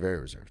 I think you're very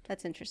reserved.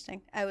 That's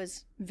interesting. I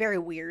was very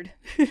weird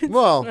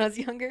Well, when I was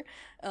younger.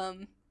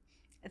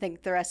 I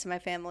think the rest of my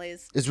family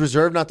is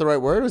reserved not the right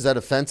word? Was that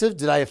offensive?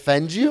 Did I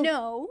offend you?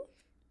 No.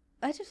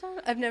 I just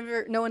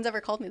don't. No one's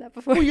ever called me that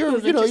before. Well,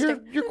 It was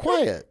you're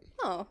quiet.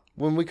 Oh.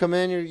 When we come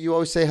in, you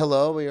always say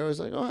hello, but you're always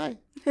like, oh, hi.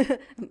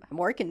 I'm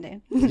working,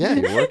 Dan. Yeah,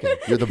 you're working.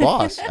 You're the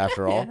boss,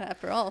 after all. Yeah,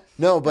 after all.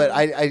 No, but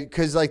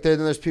because like then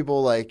there's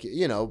people like,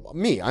 you know,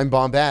 me, I'm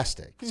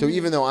bombastic. So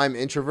even though I'm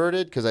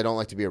introverted because I don't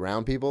like to be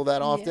around people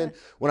that often,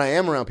 when I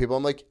am around people,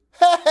 I'm like,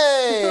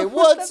 hey,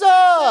 what's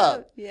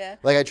up? Yeah.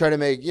 Like I try to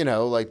make, you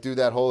know, like do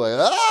that whole like,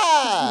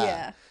 ah.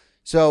 Yeah.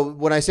 So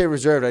when I say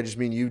reserved, I just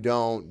mean you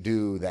don't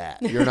do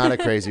that. You're not a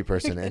crazy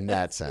person in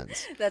that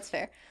sense. That's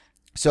fair.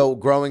 So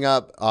growing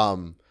up,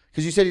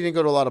 because you said you didn't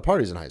go to a lot of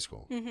parties in high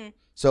school. Mm-hmm.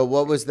 So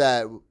what was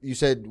that? You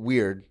said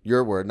weird,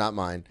 your word, not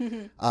mine.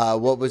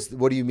 Mm-hmm.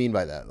 What do you mean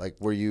by that? Like,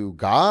 were you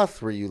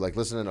goth? Were you like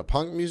listening to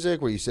punk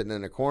music? Were you sitting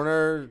in a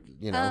corner?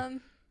 You know,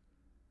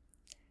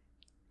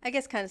 I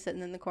guess kind of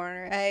sitting in the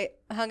corner. I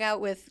hung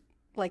out with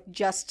like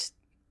just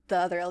the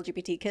other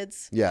LGBT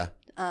kids. Yeah.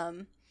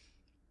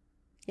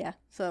 Yeah.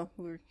 So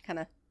we were kind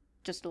of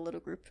just a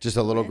little group. Just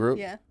a little group?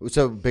 Yeah.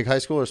 So big high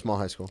school or small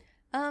high school?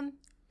 There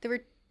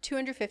were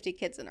 250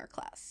 kids in our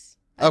class.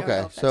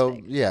 Okay. So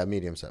big. Yeah,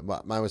 medium size.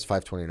 Mine was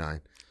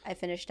 529. I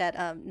finished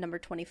at number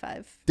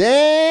 25. Damn!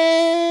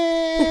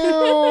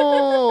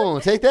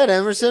 Take that,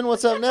 Emerson.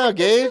 What's up now,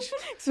 Gage?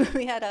 So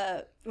we had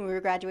when we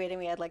were graduating,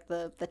 we had like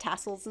the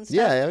tassels and stuff.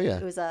 Yeah, yeah.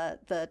 It was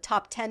the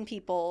top 10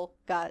 people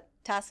got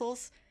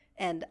tassels.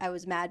 And I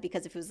was mad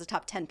because if it was the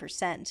top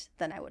 10%,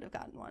 then I would have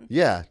gotten one.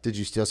 Yeah. Did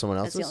you steal someone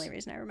else's? That's the only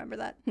reason I remember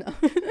that. No.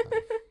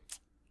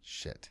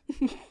 Shit.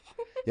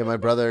 Yeah, my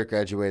brother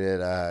graduated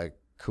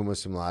Kuma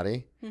Cum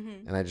Laude,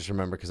 and I just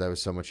remember because I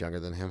was so much younger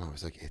than him, I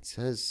was like, it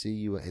says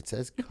 "see-you," it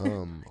says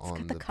 "cum"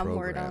 on the cum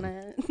word on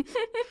it.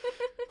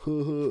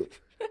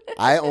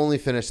 I only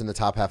finished in the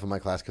top half of my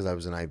class because I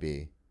was an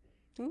IB.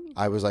 Ooh.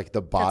 I was like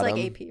the bottom.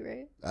 That's like AP,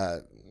 right?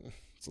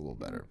 It's a little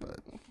better, but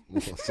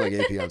it's like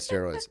AP on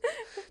steroids.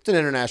 It's an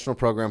international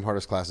program,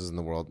 hardest classes in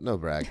the world. No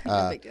brag.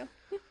 No big deal.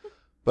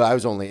 But I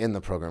was only in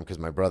the program because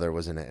my brother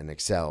was in it and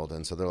excelled.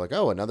 And so they're like,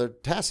 oh, another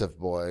TASIF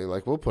boy.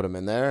 Like, we'll put him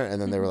in there. And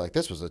then they were like,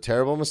 this was a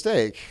terrible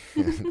mistake.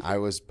 And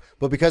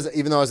but because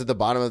even though I was at the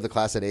bottom of the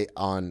class at 8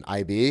 on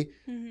IB,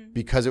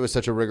 because it was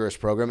such a rigorous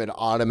program, it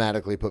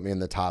automatically put me in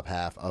the top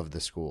half of the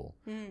school,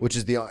 which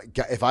is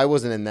if I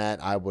wasn't in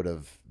that, I would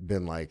have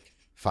been like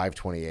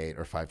 528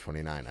 or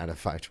 529 out of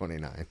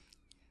 529.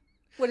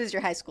 What does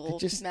your high school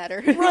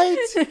matter? Right.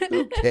 Who cares?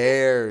 Who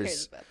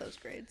cares about those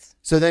grades?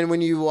 So then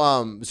when you,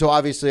 so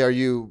obviously are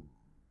you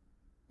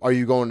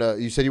going to,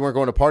 you said you weren't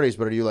going to parties,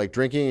 but are you like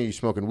drinking? Are you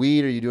smoking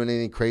weed? Are you doing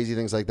any crazy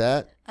things like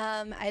that?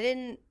 I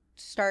didn't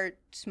start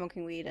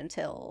smoking weed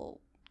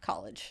until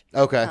college.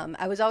 Okay.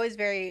 I was always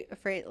very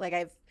afraid, like I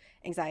have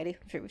anxiety.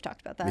 I'm sure we've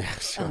talked about that. Yeah,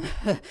 sure.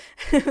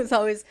 I was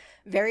always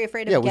very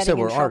afraid of getting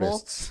in trouble.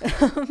 Artists.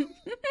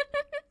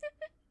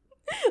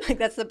 Like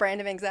that's the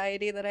brand of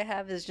anxiety that I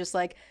have is just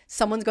like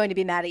someone's going to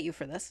be mad at you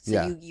for this.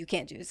 So you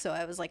can't do. So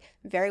I was like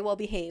very well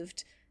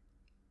behaved,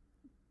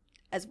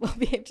 as well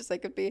behaved as I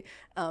could be.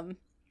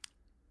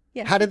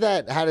 Yeah. How did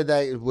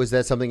that, was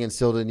that something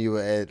instilled in you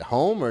at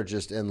home or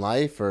just in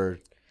life or?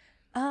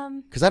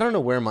 Cause I don't know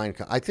where mine,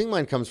 I think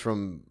mine comes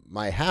from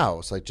my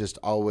house. Like just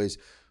always,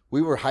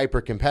 we were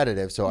hyper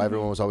competitive. So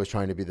everyone was always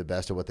trying to be the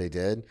best at what they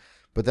did.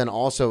 But then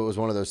also it was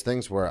one of those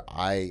things where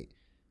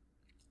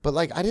but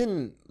like I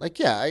didn't like,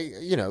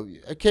 you know,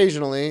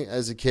 occasionally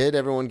as a kid,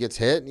 everyone gets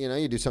hit, you know,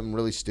 you do something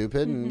really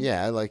stupid and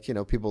like, you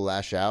know, people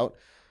lash out,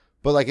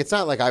 but like, it's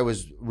not like I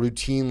was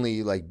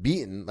routinely like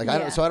beaten. Like I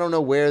don't know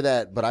where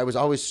that, but I was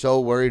always so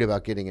worried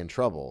about getting in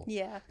trouble.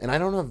 Yeah. And I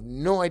don't have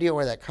no idea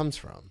where that comes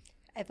from.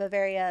 I have a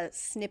very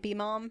snippy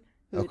mom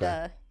who's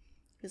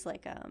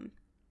like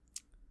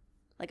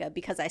a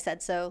because I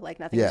said so, like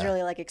nothing was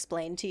really like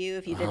explained to you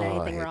if you did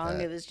anything wrong.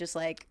 That. It was just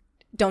like,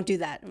 don't do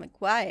that. I'm like,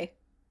 why?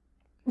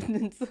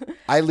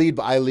 I lead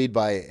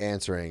by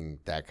answering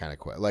that kind of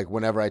question. Like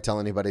whenever I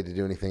tell anybody to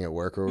do anything at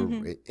work or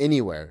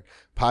anywhere,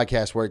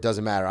 podcast work,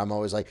 doesn't matter. I'm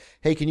always like,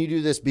 hey, can you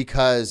do this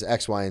because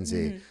X, Y, and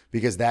Z?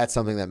 Because that's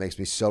something that makes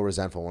me so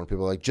resentful when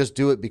people are like, just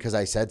do it because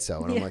I said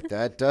so. And I'm like,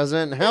 that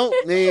doesn't help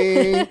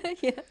me. I'm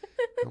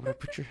going to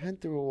put your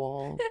head through a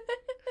wall.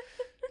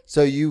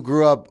 So you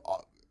grew up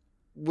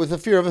with a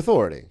fear of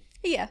authority.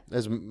 Yeah.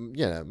 As you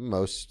know,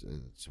 most,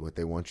 it's what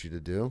they want you to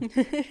do.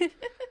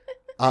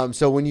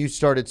 So when you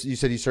said you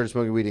started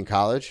smoking weed in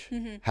college.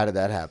 Mm-hmm. How did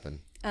that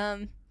happen?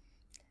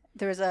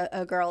 There was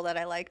a girl that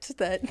I liked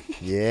that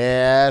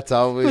Yeah, it's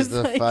always was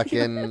the like,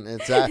 fucking.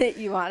 It's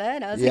you want it?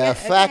 And I was yeah, like,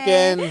 okay.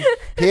 fucking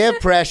peer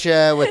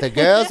pressure with the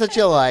girls that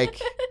you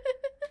like.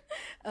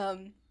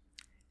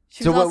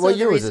 She So was also what the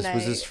year was reason this?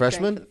 Was I this drank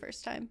freshman? For the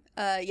first time.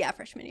 Yeah,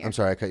 freshman year. I'm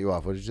sorry, I cut you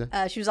off. What did you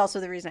say? She was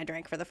also the reason I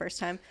drank for the first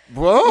time.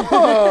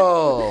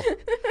 Whoa!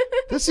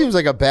 This seems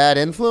like a bad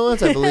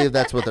influence. I believe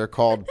that's what they're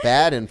called,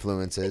 bad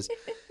influences.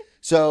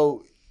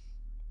 So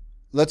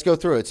let's go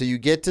through it. So you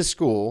get to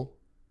school,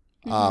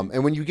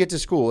 and when you get to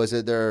school, is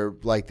it there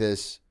like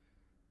this,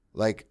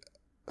 like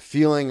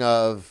feeling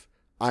of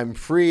I'm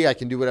free, I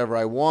can do whatever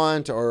I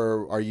want,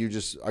 or are you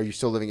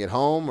still living at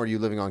home, or are you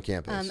living on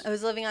campus? I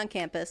was living on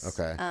campus.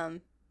 Okay.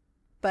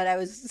 But I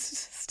was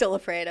still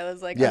afraid. I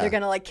was like, Yeah. are they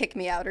gonna like kick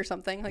me out or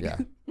something? Like,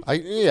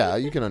 Yeah,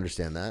 you can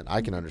understand that.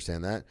 I can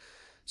understand that.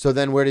 So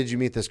then, where did you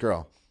meet this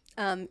girl?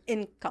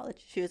 in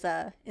college, she was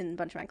in a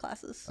bunch of my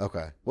classes.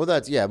 Okay. Well,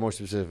 more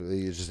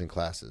specifically, it's just in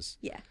classes.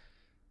 Yeah.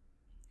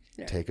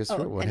 Take us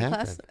through what any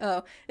happened.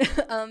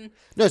 class?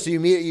 No, so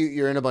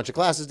you're in a bunch of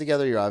classes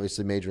together. You're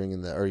obviously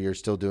majoring or you're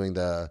still doing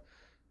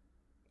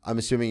I'm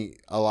assuming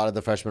a lot of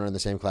the freshmen are in the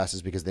same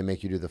classes because they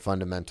make you do the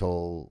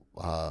fundamental,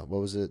 what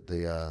was it?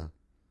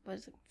 What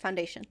is it?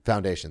 Foundation.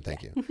 Foundation,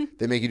 thank you.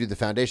 They make you do the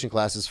foundation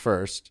classes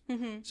first.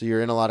 So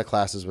you're in a lot of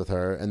classes with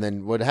her. And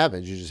then what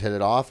happens? You just hit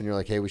it off and you're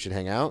like, hey, we should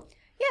hang out?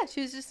 Yeah,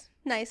 she was just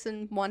nice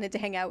and wanted to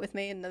hang out with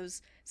me. And there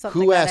was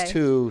something Who asked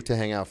who to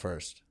hang out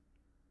first?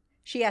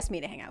 She asked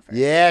me to hang out first.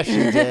 Yeah, she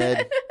did.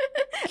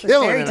 It was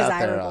very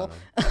desirable.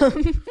 I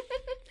don't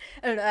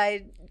know.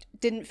 I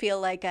didn't feel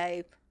like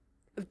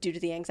due to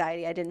the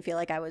anxiety, I didn't feel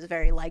like I was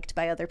very liked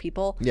by other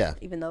people. Yeah.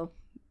 Even though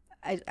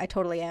I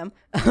totally am.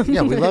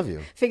 Yeah, we love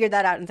you. Figured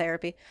that out in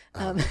therapy.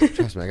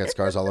 Trust me, I got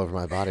scars all over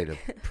my body to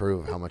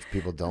prove how much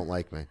people don't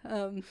like me.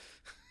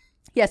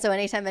 Yeah, so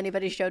anytime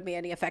anybody showed me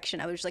any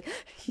affection, I was just like,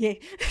 yay.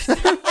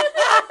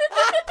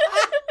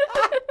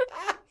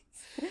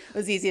 It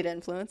was easy to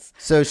influence.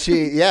 So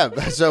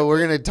so we're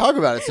going to talk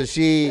about it. So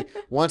she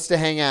wants to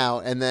hang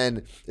out. And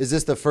then is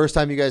this the first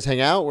time you guys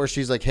hang out where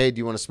she's like, hey, do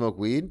you want to smoke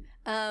weed?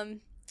 What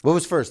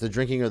was first, the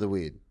drinking or the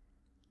weed?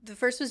 The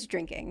first was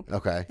drinking.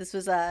 Okay. This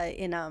was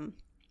in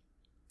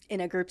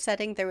a group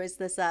setting. There was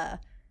this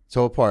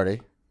So a party.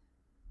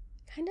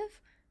 kind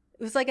of,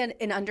 it was like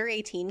an under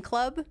 18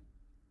 club.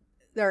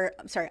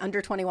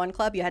 Under 21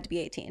 club. You had to be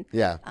 18.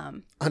 Yeah.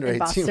 Under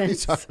in 18, what are you Boston.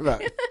 talking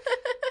about?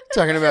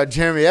 Talking about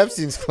Jeremy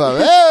Epstein's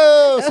club.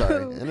 Oh,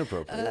 sorry.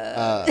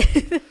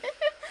 Inappropriate.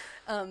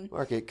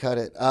 Mark it, cut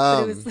it.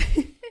 But it was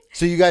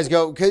So you guys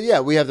go, cause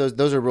we have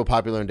those are real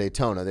popular in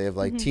Daytona. They have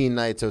like teen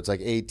nights, so it's like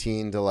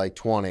 18 to like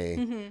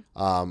 20,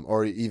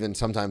 or even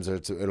sometimes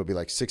it'll be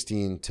like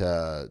 16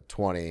 to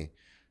 20,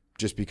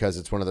 just because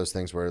it's one of those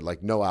things where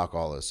like no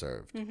alcohol is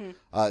served.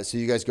 So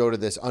you guys go to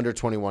this under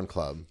 21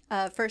 club.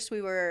 First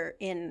we were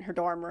in her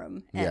dorm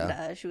room,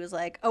 and she was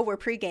like, "Oh, we're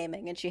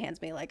pre-gaming," and she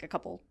hands me like a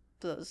couple of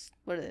those,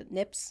 what are it,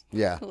 nips?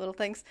 Yeah. The little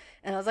things.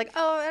 And I was like,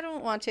 "Oh, I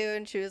don't want to,"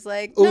 and she was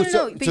like, "No,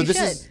 no, but you should."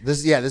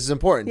 This is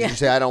important. Did you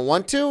say I don't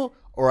want to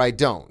or I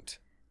don't?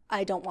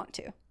 I don't want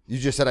to. You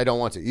just said I don't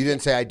want to. You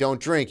didn't say I don't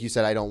drink. You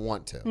said I don't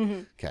want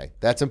to. Okay.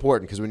 That's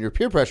important because when you're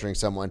peer pressuring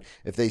someone,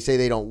 if they say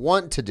they don't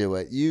want to do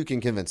it, you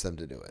can convince them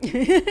to do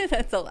it.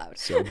 That's allowed.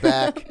 So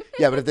back.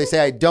 Yeah, but if they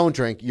say I don't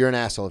drink, you're an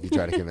asshole if you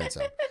try to convince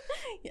them.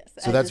 Yes.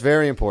 So that's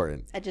very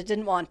important. I just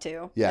didn't want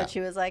to. Yeah. But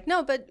she was like,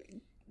 "No, but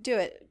do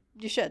it.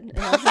 You should." And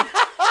I was like,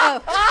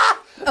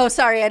 oh,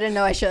 sorry. I didn't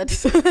know I should.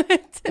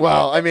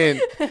 Well, I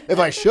mean, if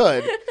I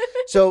should.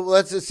 So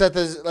let's set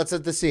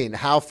the scene.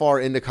 How far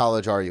into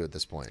college are you at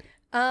this point?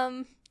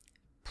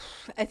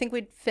 I think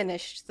we'd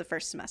finished the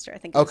first semester. I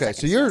think. Okay,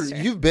 so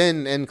you've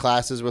been in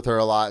classes with her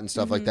a lot and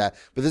stuff like that,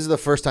 but this is the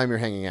first time you're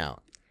hanging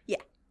out. Yeah.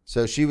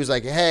 So she was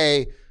like,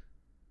 "Hey,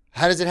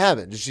 how does it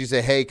happen?" Did she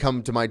say, "Hey,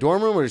 come to my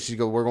dorm room," or did she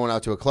go, "We're going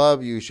out to a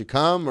club. You should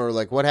come," or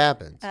like what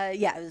happened?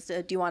 Yeah, it was.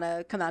 Do you want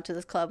to come out to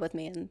this club with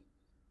me and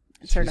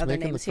She's insert other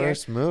making names the here?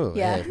 first move.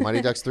 Yeah. Hey, if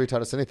Mighty Ducks 3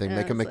 taught us anything,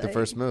 make them make the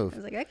first move. I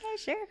was like, okay,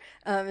 sure.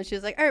 And she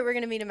was like, all right, we're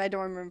going to meet in my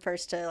dorm room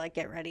first to like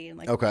get ready and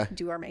like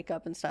do our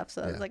makeup and stuff.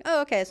 So I was like,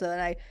 oh, okay. So then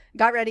I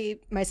got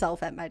ready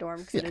myself at my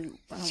dorm. I didn't,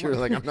 You're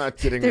like, I'm not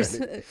getting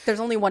ready. There's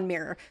only one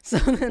mirror. So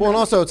well, and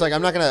also it's like,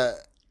 I'm not going to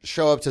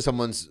show up to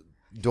someone's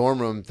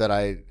dorm room that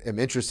I am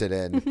interested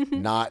in,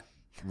 not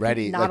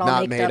ready,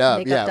 not made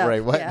up. Yeah,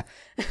 right. What? Yeah.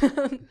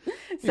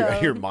 You're out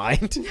of your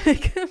mind? I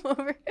come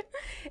over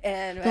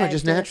and I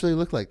just naturally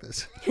look like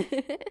this.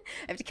 I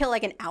have to kill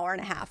like an hour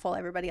and a half while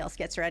everybody else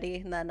gets ready,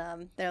 and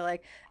then they're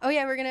like, "Oh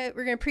yeah, we're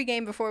gonna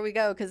pregame before we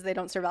go because they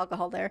don't serve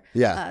alcohol there."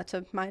 Yeah.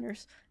 To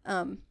minors.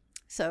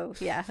 So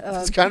yeah,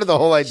 it's kind of the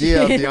whole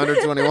idea of the under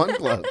 21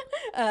 club.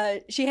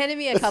 She handed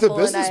me a That's couple,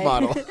 the business and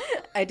model.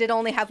 I did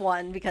only have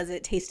one because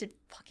it tasted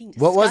fucking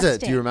disgusting. What was it?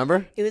 Do you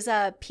remember? It was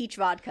peach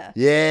vodka.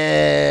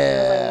 Yeah.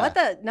 I was like, what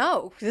the?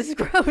 No, this is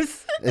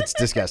gross. It's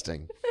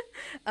disgusting.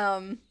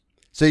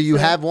 So you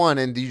have one,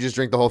 and do you just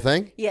drink the whole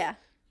thing? Yeah.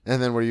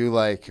 And then were you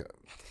like,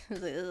 I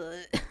was like,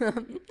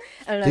 ugh.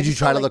 I don't know, Did you just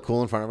try felt to like- look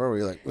cool in front of her? Were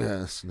you like,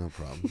 yes, no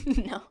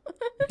problem? No.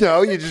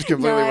 No, you just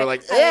completely No, were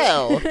like,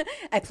 ew.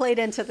 I played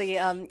into the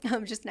I'm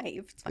just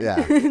naive. It's fine.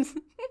 Yeah.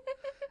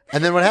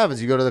 And then what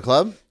happens? You go to the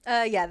club?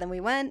 Yeah, then we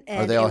went.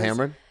 And Are they it all was-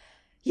 hammered?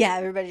 Yeah,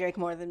 everybody drank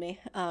more than me.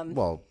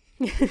 Well,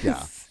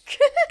 yeah.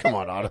 Come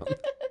on, Autumn.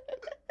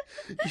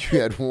 You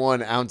had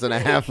 1.5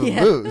 ounces of Yeah.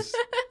 booze.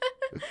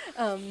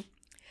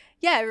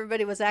 Yeah,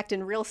 everybody was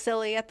acting real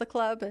silly at the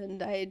club,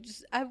 and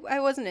I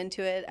wasn't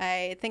into it.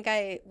 I think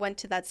I went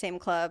to that same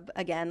club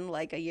again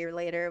like a year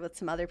later with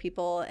some other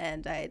people,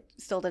 and I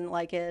still didn't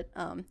like it.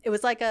 It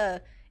was like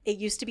it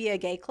used to be a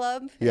gay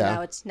club, and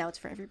Yeah. now it's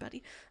for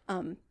everybody.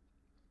 And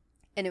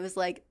it was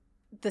like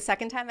the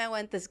second time I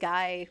went, this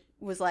guy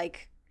was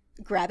like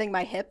grabbing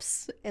my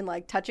hips and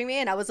like touching me,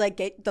 and I was like,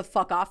 "Get the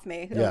fuck off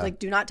me!" And I Yeah. was like,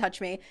 "Do not touch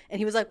me!" And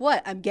he was like,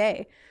 "What? I'm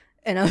gay."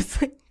 And I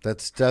was like,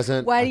 That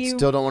doesn't. Why I do you-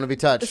 still don't want to be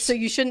touched. so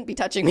you shouldn't be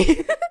touching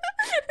me.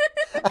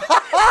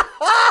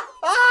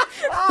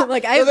 I'm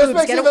like, I So have this boobs.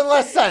 makes even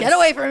less sense. Get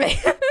away from me.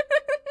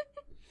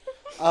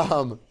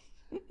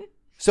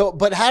 So,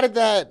 but how did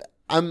that?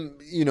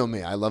 You know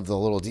me. I love the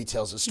little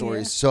details of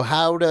stories. Yeah. So,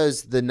 how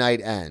does the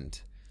night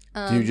end?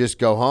 Do you just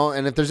go home?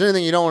 And if there's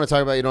anything you don't want to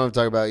talk about, you don't have to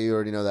talk about. You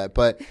already know that.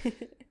 But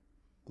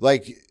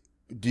like,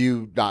 do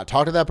you not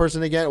talk to that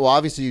person again? Well,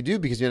 obviously you do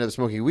because you end up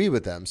smoking weed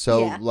with them. So,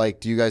 Yeah. like,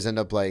 do you guys end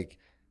up like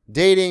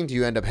dating? Do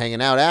you end up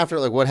hanging out after?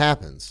 Like, what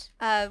happens?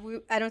 I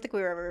don't think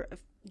we were ever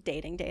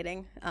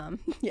dating.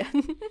 Yeah.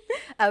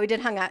 We did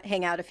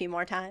hang out a few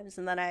more times,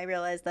 and then I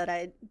realized that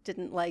I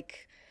didn't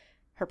like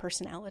her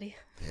personality.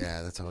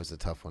 Yeah, that's always a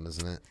tough one,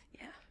 isn't it?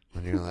 Yeah.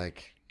 When you're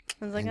like,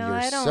 I was like, and oh, you're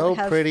I don't so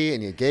have... pretty,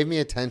 and you gave me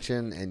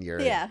attention, and you're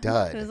Yeah. a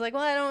dud. I was like,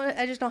 well,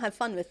 I just don't have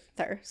fun with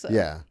her. So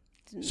Yeah.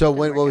 didn't- So didn't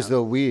what work was out.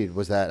 the weed?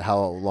 Was that how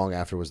long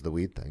after was the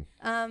weed thing?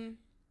 I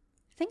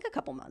think a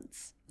couple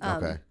months.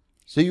 Okay.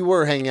 So you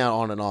were hanging out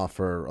on and off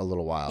for a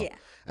little while. Yeah.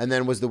 And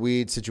then was the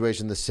weed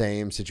situation the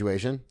same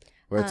situation?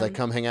 Where it's like,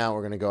 come hang out,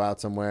 we're going to go out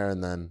somewhere,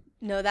 and then...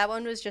 No, that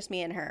one was just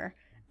me and her.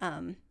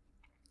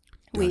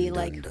 We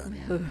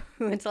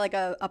went to like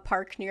a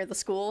park near the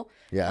school.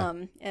 Yeah.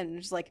 And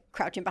just like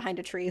crouching behind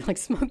a tree, like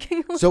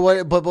smoking. So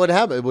what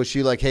happened? Was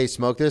she like, hey,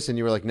 smoke this? And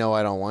you were like, no,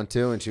 I don't want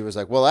to. And she was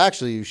like, well,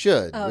 actually, you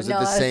should. Oh, was no, it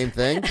the I was- same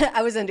thing?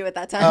 I was into it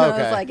that time. Oh, I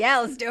okay. was like, yeah,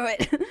 let's do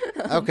it.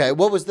 Okay.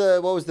 What was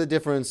the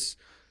difference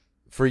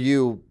for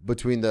you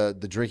between the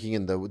drinking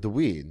and the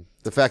weed?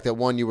 The fact that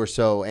one, you were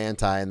so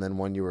anti, and then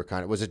one, you were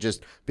kind of... Was it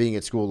just being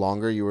at school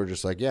longer? You were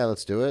just like, yeah,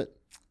 let's do it?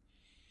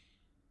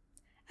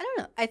 I don't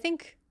know. I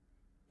think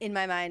in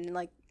my mind,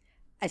 like,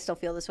 I still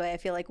feel this way. I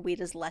feel like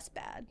weed is less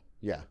bad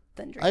Yeah.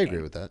 than drinking. I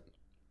agree with that.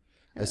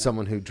 As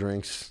someone who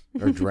drinks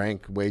or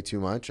drank way too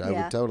much, I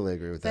Yeah. would totally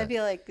agree with So I that.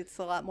 feel like it's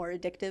a lot more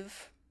addictive.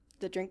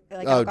 The drink,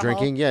 like Oh, alcohol.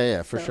 drinking?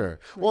 Yeah, for So, sure.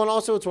 Well, and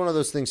also it's one of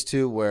those things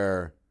too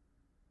where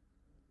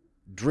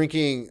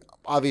drinking,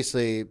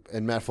 obviously,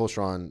 and Matt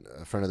Fulstron,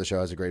 a friend of the show,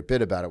 has a great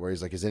bit about it where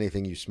he's like, is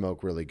anything you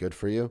smoke really good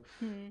for you?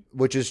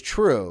 Which is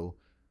true.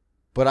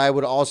 But I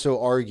would also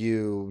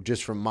argue,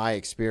 just from my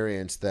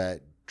experience,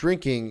 that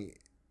drinking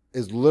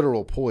is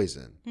literal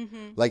poison.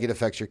 Like, it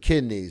affects your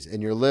kidneys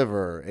and your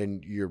liver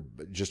and your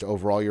just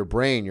overall your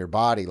brain, your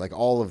body, like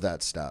all of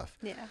that stuff.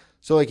 Yeah.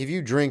 So, like, if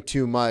you drink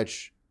too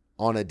much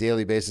on a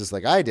daily basis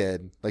like I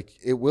did, like,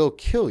 it will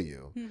kill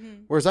you.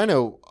 Whereas I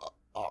know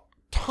a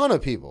ton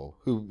of people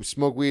who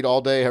smoke weed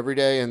all day, every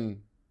day, and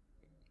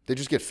they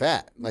just get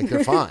fat. Like,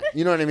 they're fine.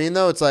 You know what I mean,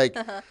 though? It's like...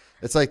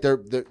 It's like they're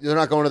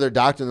not going to their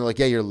doctor and they're like,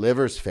 yeah, your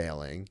liver's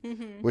failing,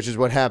 which is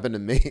what happened to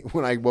me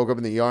when I woke up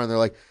in the ER and they're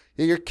like,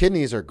 yeah, your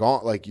kidneys are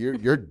gone. Like,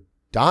 you're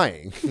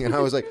dying. And I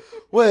was like,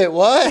 wait,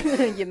 what?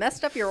 You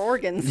messed up your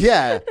organs.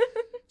 Yeah.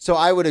 So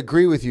I would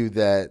agree with you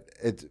that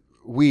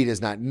weed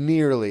is not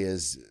nearly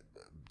as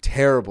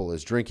terrible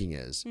as drinking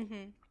is.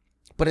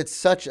 But it's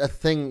such a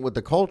thing with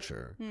the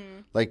culture,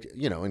 like,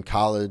 you know, in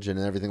college and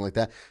everything like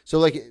that. So,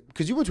 like,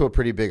 because you went to a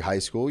pretty big high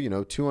school, you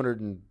know,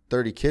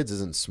 230 kids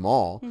isn't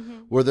small.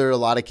 Were there a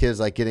lot of kids,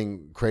 like,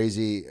 getting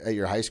crazy at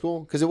your high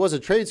school? Because it was a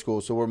trade school,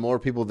 so were more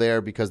people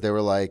there because they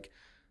were like,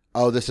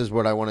 oh, this is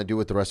what I want to do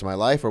with the rest of my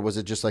life? Or was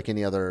it just like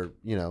any other,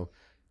 you know,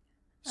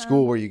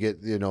 school where you get,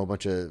 you know, a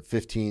bunch of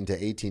 15 to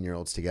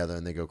 18-year-olds together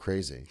and they go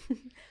crazy?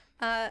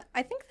 I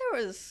think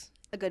there was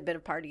a good bit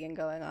of partying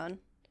going on.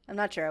 I'm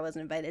not sure. I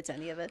wasn't invited to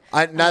any of it.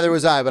 Neither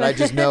was I, but I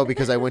just know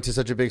because I went to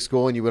such a big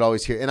school and you would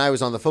always hear, and I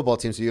was on the football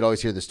team, so you'd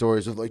always hear the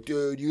stories of like,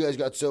 dude, you guys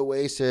got so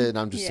wasted. And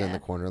I'm just in Yeah. the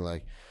corner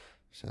like,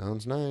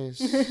 sounds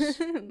nice.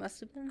 Must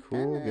have been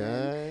Cool, fun.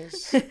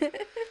 guys.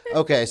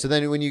 Okay, so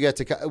then when you get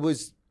to,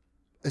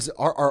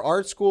 are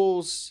art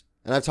schools,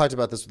 and I've talked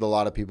about this with a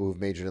lot of people who've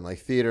majored in like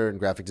theater and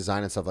graphic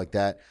design and stuff like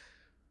that,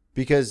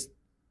 because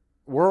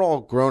we're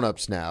all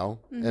grown-ups now,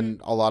 and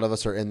a lot of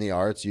us are in the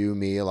arts, you,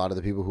 me, a lot of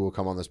the people who will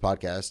come on this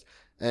podcast,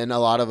 and a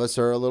lot of us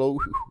are a little,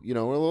 you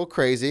know, we're a little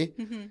crazy.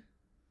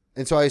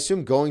 And so I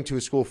assume going to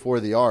a school for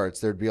the arts,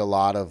 there'd be a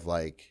lot of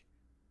like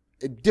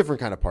a different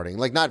kind of partying,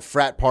 like not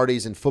frat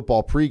parties and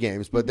football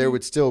pre-games, but there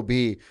would still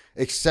be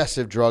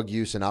excessive drug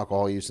use and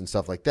alcohol use and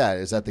stuff like that.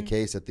 Is that the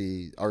case at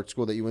the art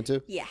school that you went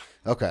to? Yeah.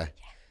 Okay.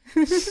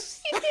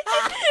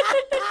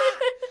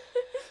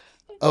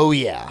 Oh,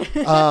 yeah.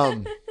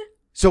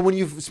 So when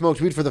you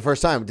smoked weed for the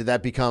first time, did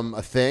that become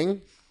a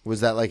thing?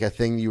 Was that like a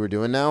thing you were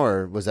doing now,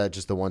 or was that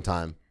just the one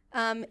time?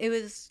 It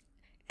was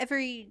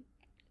every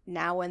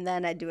now and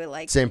then I'd do it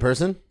like... Same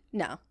person?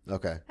 No.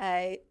 Okay.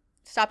 I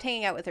stopped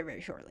hanging out with her very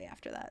shortly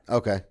after that.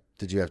 Okay.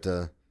 Did you have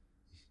to...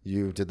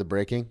 You did the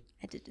breaking?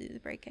 I did do the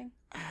breaking.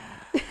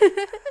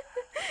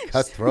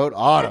 Cutthroat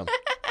Autumn.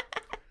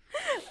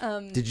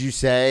 Um, Did you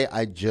say,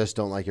 I just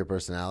don't like your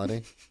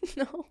personality?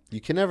 No.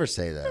 You can never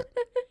say that.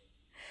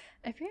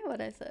 I forget what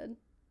I said.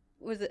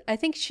 Was it? I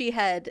think she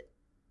had...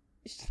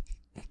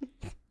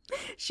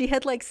 She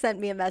had like sent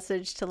me a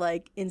message to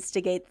like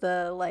instigate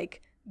the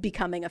like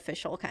becoming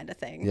official kind of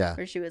thing. Yeah.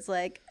 Where she was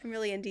like, I'm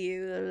really into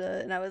you.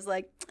 And I was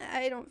like,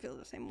 I don't feel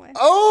the same way.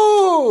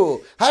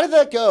 Oh, how did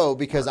that go?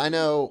 Because I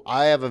know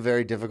I have a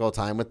very difficult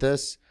time with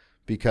this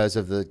because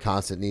of the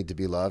constant need to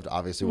be loved.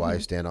 Obviously, why I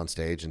stand on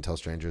stage and tell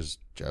strangers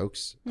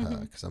jokes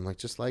because I'm like,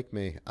 just like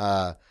me.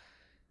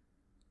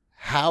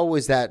 How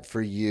is that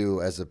for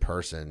you as a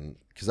person?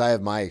 Because I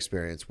have my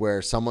experience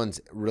where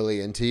someone's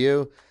really into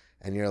you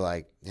and you're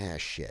like,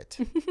 shit.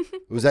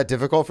 Was that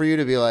difficult for you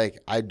to be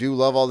like, I do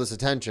love all this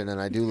attention and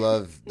I do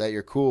love that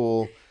you're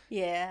cool,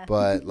 Yeah.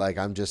 but like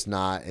I'm just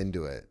not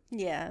into it?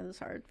 Yeah, it was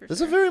hard for That's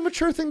sure. a very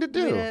mature thing to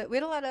do. We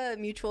had a lot of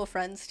mutual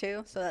friends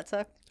too, so that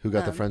sucked. Who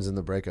got the friends in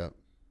the breakup?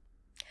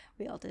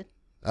 We all did.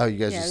 Oh, you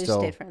guys Yeah, are we just still.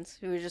 stayed friends.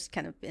 We were just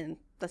kind of in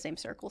the same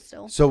circle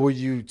still. So will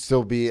you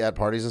still be at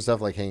parties and stuff,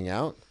 like hanging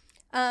out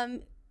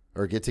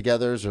or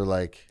get-togethers, or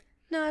like?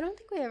 No, I don't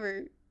think we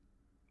ever.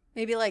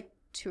 Maybe like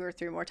 2 or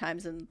 3 more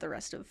times in the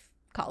rest of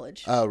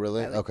college. Oh,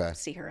 really? I would Okay.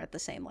 See her at the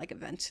same like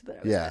event that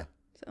I was Yeah. at.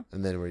 So.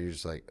 And then were you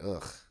just like,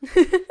 ugh?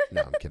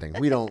 No, I'm kidding.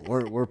 We don't.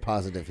 We're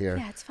positive here.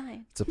 Yeah, it's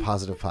fine. It's a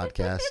positive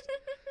podcast.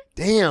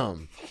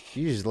 Damn,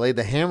 you just laid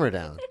the hammer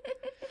down.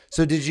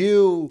 So did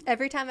you?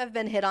 Every time I've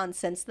been hit on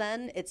since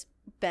then, it's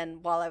been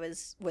while I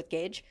was with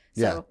Gage.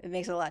 So Yeah. it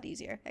makes it a lot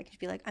easier. I can just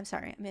be like, I'm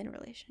sorry, I'm in a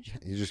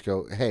relationship. You just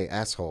go, hey,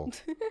 asshole,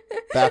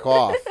 back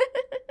off.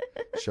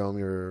 Show him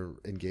your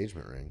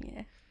engagement ring.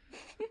 Yeah.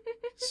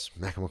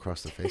 Smack him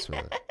across the face with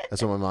it.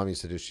 That's what my mom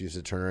used to do. She used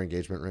to turn her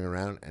engagement ring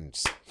around and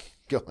just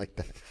go like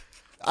that.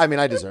 I mean,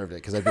 I deserved it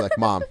because I'd be like,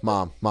 mom,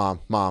 mom,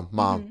 mom, mom,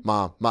 mom,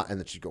 mom, mom. And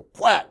then she'd go,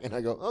 whack. And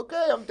I go,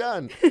 okay, I'm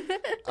done.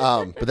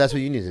 But that's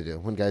what you need to do.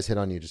 When guys hit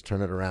on you, just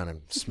turn it around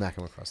and smack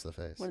them across the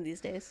face. One of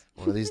these days.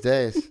 One of these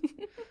days.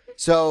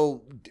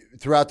 So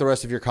throughout the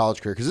rest of your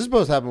college career, because this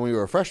both happened when you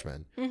were a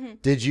freshman,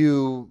 did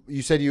you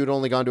said you had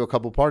only gone to a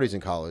couple parties in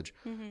college.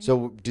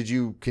 So did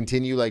you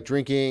continue like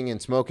drinking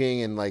and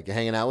smoking and like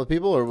hanging out with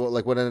people, or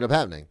what ended up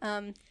happening?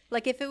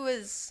 Like if it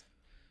was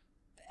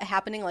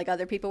happening like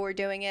other people were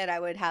doing it, I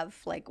would have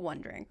like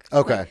one drink.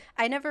 Okay. Like,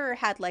 I never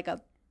had like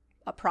a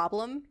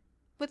problem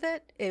with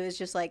it. It was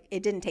just like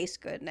it didn't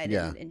taste good and I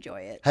didn't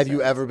enjoy it. Have so-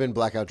 you ever been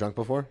blackout drunk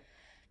before?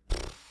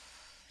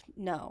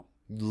 No.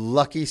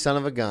 Lucky son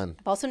of a gun.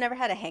 I've also never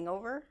had a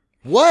hangover.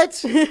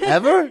 What?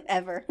 Ever?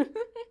 Ever.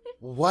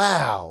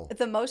 Wow.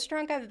 The most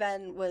drunk I've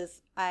been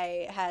was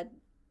I had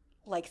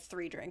like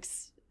 3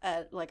 drinks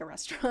at like a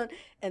restaurant,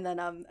 and then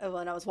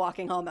when I was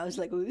walking home, I was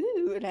like,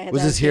 ooh, and I had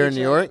Was to this have here in Gage,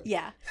 New York?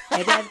 Yeah, I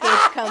had to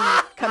have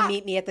Gage come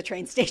meet me at the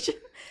train station.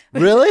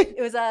 Really?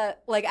 It was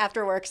like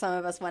after work, some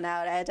of us went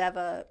out. I had to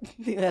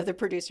have the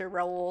producer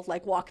Raul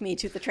like walk me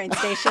to the train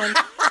station.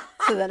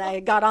 So then I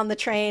got on the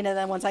train, and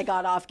then once I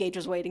got off, Gage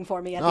was waiting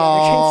for me at the other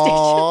train station.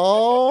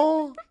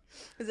 Oh.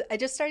 I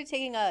just started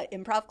taking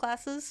improv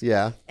classes.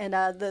 Yeah. And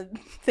the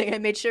thing I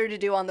made sure to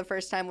do on the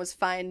first time was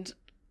find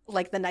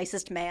like the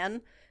nicest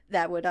man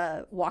that would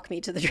walk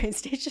me to the train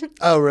station.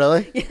 Oh,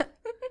 really? Yeah.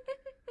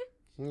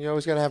 You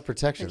always got to have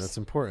protection. That's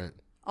important.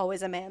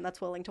 Always a man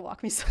that's willing to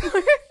walk me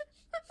somewhere.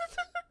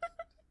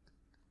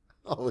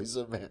 Always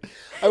a man.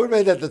 I would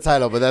make that the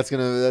title, but that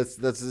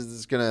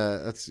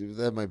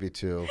might be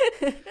too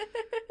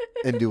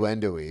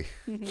innuendo-y.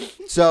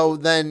 So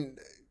then,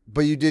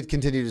 but you did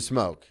continue to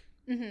smoke.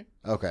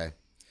 Okay.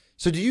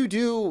 So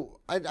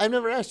I've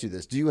never asked you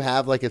this. Do you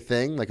have like a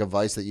thing, like a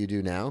vice that you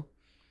do now?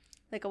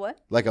 Like a what?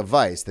 Like a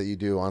vice that you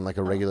do on like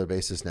a regular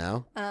basis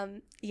now?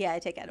 Yeah, I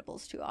take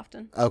edibles too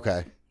often.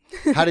 Okay.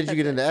 How did you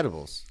get into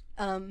edibles?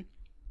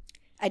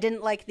 I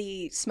didn't like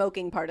the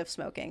smoking part of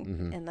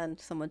smoking, and then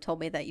someone told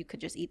me that you could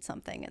just eat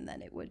something, and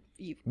then it would.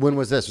 When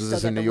was this? Was still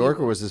this in get New the York or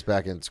legal- was this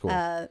back in school?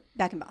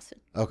 Back in Boston.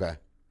 Okay.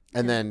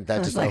 And then that I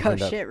was just like, oh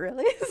opened up. shit,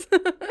 really?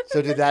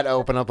 So did that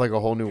open up like a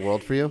whole new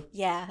world for you?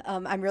 Yeah,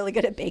 I'm really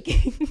good at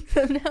baking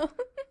them now.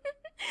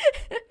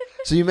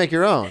 So you make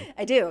your own.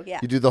 I do, yeah.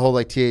 You do the whole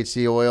like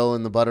THC oil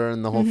and the butter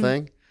and the whole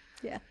thing?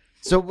 Yeah.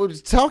 So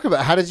talk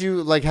about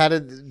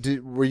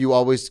were you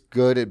always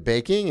good at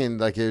baking and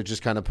like you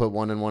just kind of put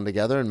one and one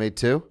together and made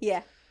 2?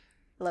 Yeah.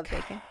 I love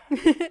baking.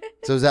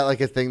 So is that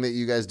like a thing that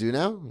you guys do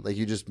now? Like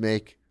you just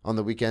make on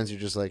the weekends, you're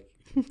just like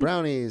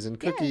brownies and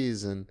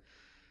cookies and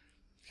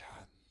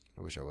God,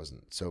 I wish I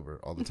wasn't sober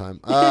all the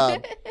time.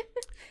 I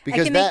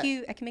Because can that,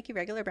 make you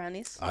regular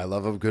brownies. I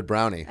love a good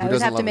brownie. I Who would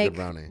doesn't have love to a make good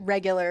brownie?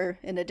 regular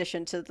in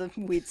addition to the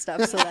weed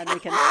stuff, so then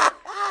we can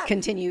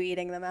continue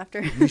eating them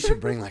after. We should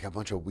bring like a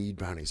bunch of weed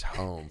brownies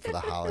home for the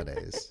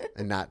holidays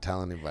and not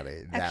tell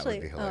anybody. That Actually,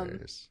 would be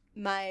hilarious.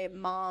 My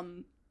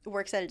mom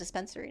works at a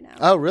dispensary now.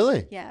 Oh,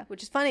 really? Yeah,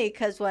 which is funny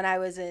because when I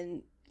was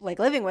in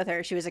living with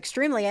her, she was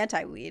extremely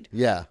anti-weed.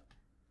 Yeah.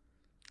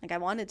 Like I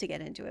wanted to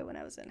get into it when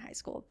I was in high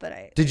school, but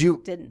I Did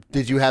you didn't.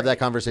 Did you have that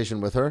conversation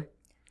with her?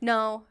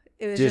 No,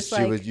 it was just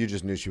like you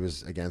just knew she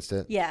was against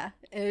it. yeah,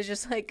 it was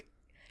just like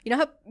you know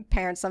how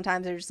parents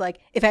sometimes are just like,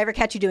 if I ever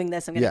catch you doing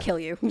this, I'm gonna kill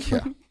you.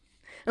 Yeah.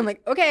 I'm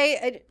like,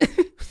 okay,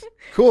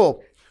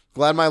 Cool.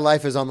 Glad my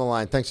life is on the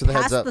line. Thanks for the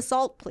pass heads up. the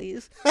salt,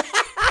 please.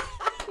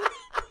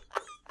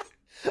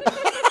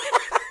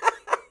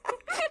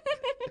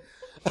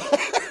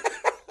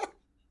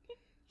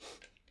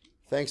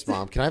 Thanks,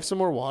 Mom. Can I have some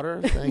more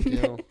water? Thank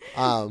you.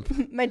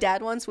 My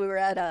dad once we were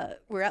at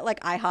like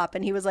IHOP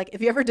and he was like,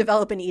 if you ever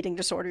develop an eating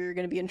disorder, you're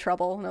gonna be in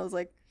trouble. And I was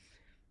like,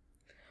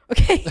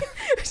 okay.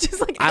 It's just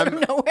like out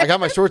of nowhere. I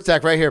got my short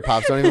stack right here,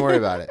 Pops. Don't even worry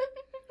about it.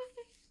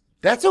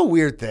 That's a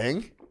weird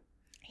thing.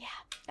 Yeah,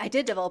 I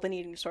did develop an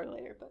eating disorder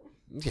later, but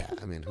Yeah,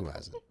 I mean, who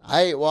hasn't?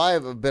 I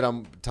have a bit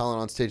I'm telling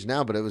on stage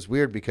now, but it was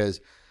weird because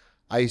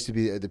I used to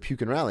be the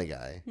puke and rally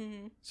guy.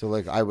 mm-hmm. So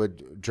like I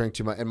would drink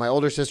too much. And my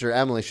older sister,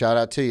 Emily, shout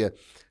out to you.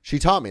 She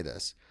taught me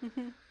this.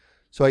 Mm-hmm.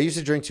 So I used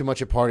to drink too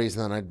much at parties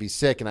and then I'd be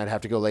sick and I'd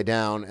have to go lay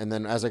down. And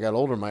then as I got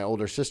older, my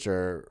older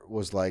sister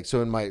was like,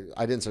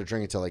 I didn't start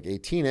drinking until like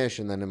 18-ish.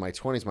 And then in my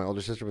 20s, my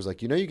older sister was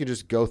like, you can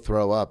just go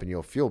throw up and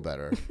you'll feel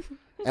better.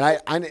 And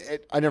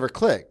I never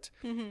clicked.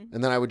 Mm-hmm.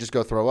 And then I would just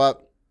go throw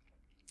up,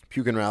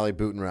 puke and rally,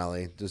 boot and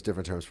rally. There's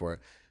different terms for it.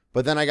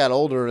 But then I got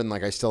older and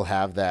like I still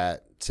have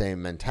that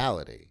same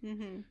mentality.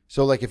 Mm-hmm.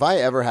 So like if I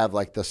ever have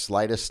like the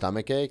slightest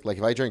stomach ache, like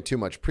if I drink too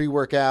much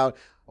pre-workout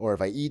or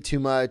if I eat too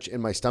much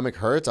and my stomach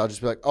hurts, I'll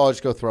just be like, oh, I'll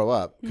just go throw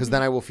up because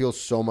then I will feel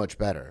so much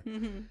better.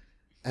 Mm-hmm.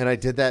 And I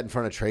did that in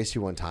front of Tracy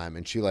one time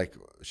and she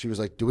was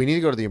like, do we need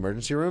to go to the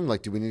emergency room?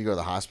 Like, do we need to go to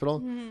the hospital?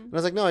 Mm-hmm. And I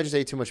was like, no, I just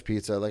ate too much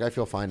pizza. Like I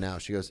feel fine now.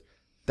 She goes,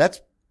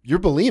 you're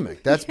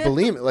bulimic. That's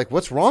bulimic. Like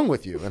what's wrong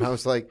with you? And I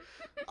was like,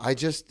 I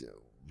just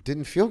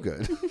didn't feel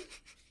good.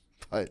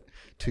 But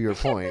to your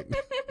point,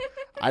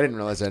 I didn't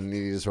realize I had an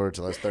eating disorder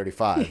until I was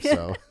 35.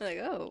 So like,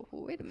 oh,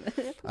 wait a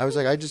minute. I was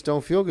like, I just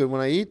don't feel good when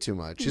I eat too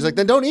much. She's like,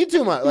 then don't eat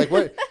too much. Like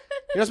what?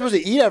 You're not supposed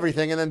to eat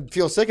everything and then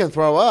feel sick and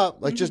throw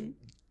up. Like just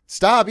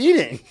stop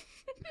eating.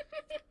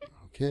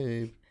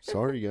 Okay.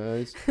 Sorry,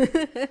 guys.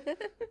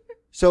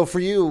 So for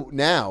you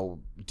now,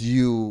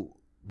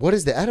 what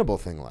is the edible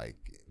thing like?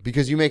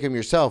 Because you make them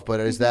yourself,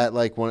 but is that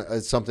like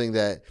something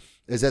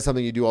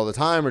you do all the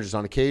time or just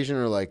on occasion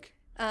or like?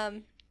 A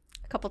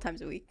couple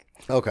times a week.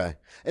 Okay.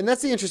 And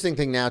that's the interesting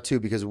thing now too,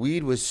 because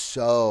weed was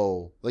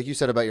so, like you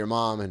said about your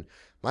mom and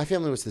my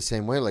family was the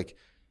same way. Like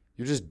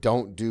you just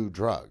don't do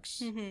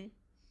drugs, Mm-hmm.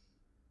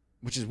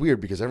 which is weird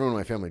because everyone in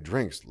my family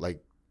drinks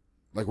like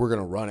we're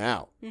going to run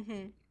out,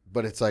 Mm-hmm.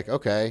 but it's like,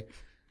 okay.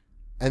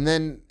 And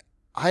then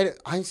I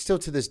still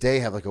to this day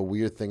have like a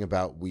weird thing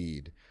about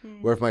weed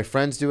where if my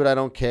friends do it, I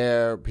don't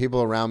care.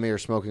 People around me are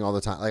smoking all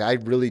the time. Like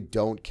I really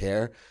don't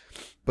care.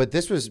 But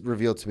this was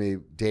revealed to me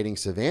dating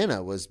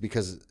Savannah was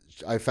because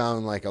I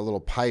found like a little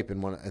pipe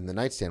in the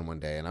nightstand one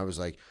day. And I was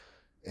like,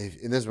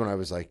 and this is when I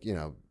was like,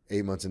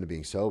 8 months into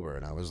being sober.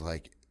 And I was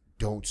like,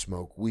 don't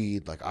smoke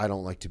weed. Like, I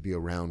don't like to be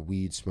around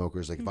weed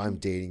smokers. Like if I'm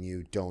dating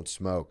you, don't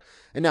smoke.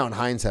 And now in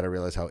hindsight, I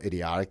realize how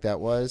idiotic that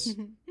was.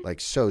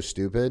 Like so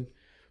stupid.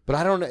 But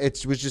I don't know.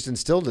 It was just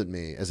instilled in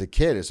me as a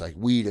kid. It's like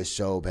weed is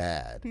so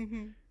bad.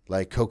 Mm-hmm.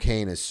 Like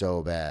cocaine is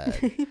so bad.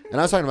 And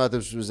I was talking about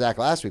this with Zach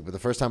last week, but the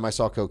first time I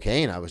saw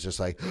cocaine, I was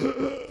just like,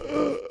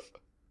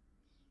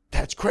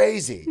 that's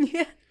crazy.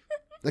 Yeah.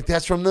 Like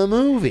that's from the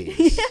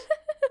movies.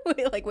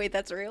 Wait,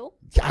 that's real?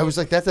 I was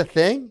like, that's a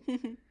thing?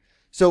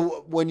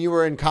 So when you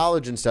were in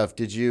college and stuff,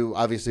 did you,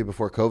 obviously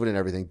before COVID and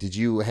everything, did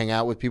you hang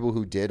out with people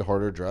who did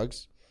harder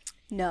drugs?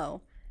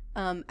 No.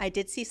 I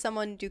did see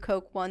someone do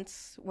coke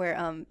once where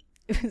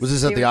Was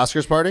this at the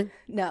Oscars party?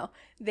 No.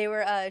 They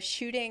were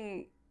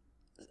shooting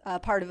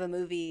part of a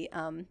movie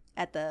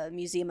at the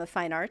Museum of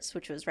Fine Arts,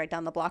 which was right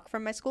down the block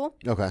from my school.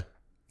 Okay.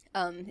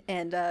 And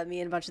me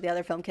and a bunch of the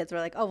other film kids were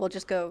like, oh, we'll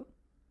just go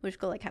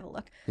like have a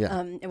look. Yeah.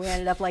 And we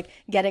ended up like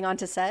getting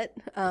onto set.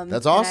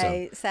 That's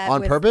awesome.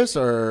 On purpose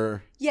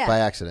or by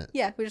accident?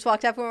 Yeah. We just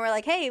walked up and we were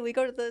like, hey, we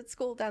go to the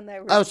school down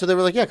there. Oh, so they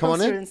were like, yeah, come on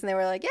in. Students, and they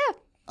were like, yeah.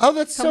 Oh,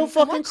 that's so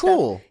fucking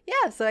cool. Stuff.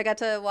 Yeah, so I got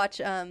to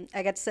watch. I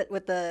got to sit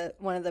with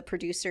one of the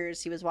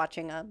producers. He was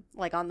watching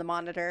like on the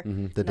monitor,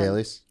 the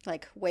dailies,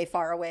 like way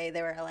far away.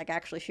 They were like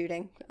actually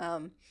shooting.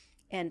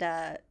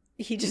 And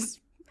he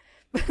just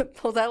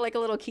pulls out like a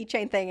little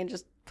keychain thing and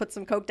just puts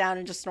some coke down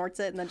and just snorts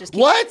it, and then just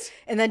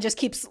and then just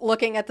keeps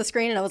looking at the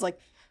screen. And I was like,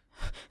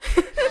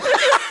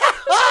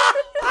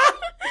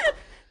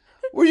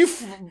 were you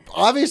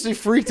obviously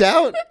freaked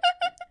out?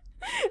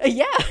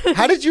 Yeah.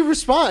 How did you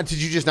respond?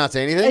 Did you just not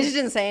say anything? I just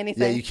didn't say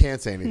anything. Yeah, you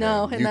can't say anything.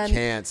 No, and you then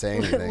can't say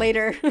anything.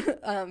 Later,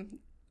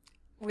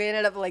 we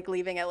ended up like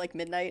leaving at like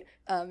midnight.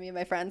 Me and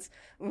my friends,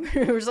 we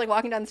were just like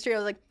walking down the street. I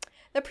was like,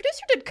 the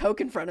producer did coke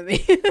in front of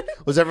me.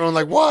 Was everyone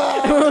like,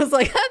 what? I was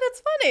like,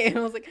 that's funny. And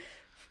I was like,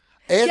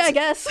 yeah, I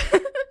guess.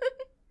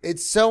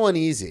 It's so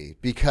uneasy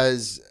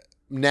because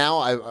now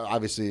I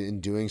obviously in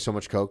doing so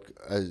much coke,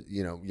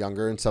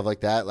 younger and stuff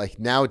like that. Like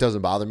now it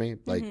doesn't bother me.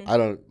 Like I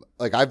don't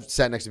like I've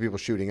sat next to people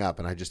shooting up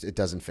and it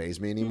doesn't faze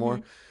me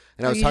anymore.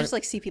 And I was just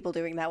like see people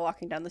doing that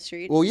walking down the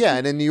street. Well, yeah,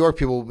 and in New York,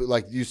 people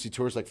like you see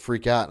tourists like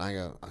freak out, and I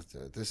go,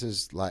 "This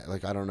is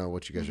like I don't know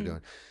what you guys are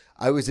doing."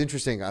 I was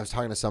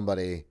talking to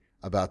somebody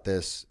about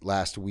this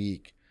last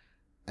week,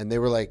 and they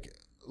were like,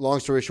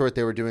 long story short,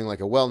 they were doing like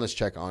a wellness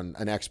check on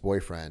an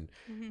ex-boyfriend,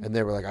 and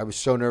they were like, "I was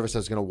so nervous I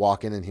was going to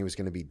walk in and he was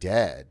going to be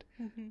dead,"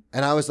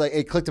 and I was like,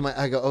 it clicked in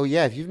I go, "Oh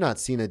yeah, if you've not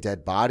seen a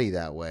dead body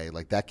that way,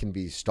 like that can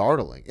be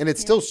startling, and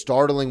it's still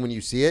startling when you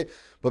see it."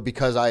 But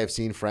because I have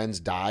seen friends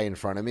die in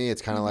front of me,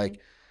 it's kind of like,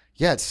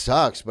 yeah, it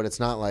sucks, but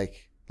it's not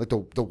like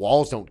the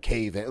walls don't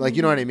cave in. Like,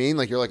 you know what I mean?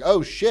 Like, you're like,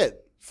 oh,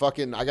 shit,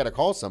 fucking, I got to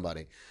call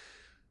somebody.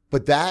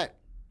 But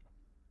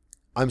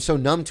I'm so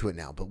numb to it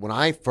now. But when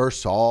I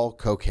first saw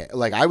cocaine,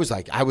 like, I was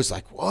like,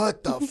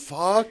 what the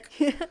fuck?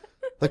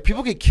 Like,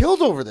 people get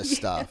killed over this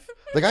stuff.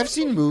 Like, I've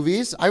seen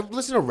movies. I've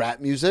listened to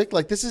rap music.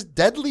 Like, this is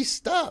deadly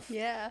stuff.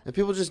 Yeah. And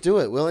people just do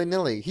it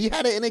willy-nilly. He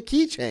had it in a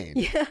keychain.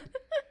 Yeah.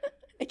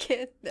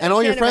 And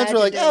all your friends were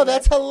like, oh,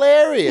 that's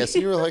hilarious.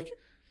 And you were like,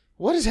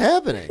 what is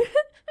happening?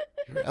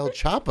 You're El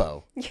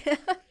Chapo. Yeah.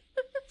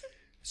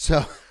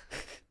 So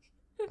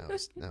that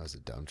was a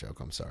dumb joke.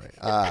 I'm sorry.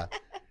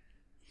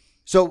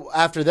 So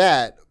after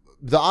that,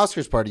 the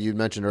Oscars party you'd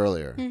mentioned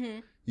earlier,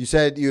 you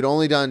said you'd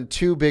only done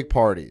 2 big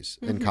parties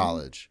in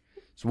college.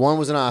 So one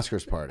was an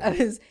Oscars party. I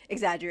was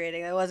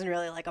exaggerating. It wasn't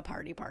really like a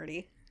party.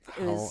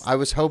 I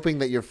was hoping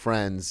that your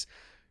friends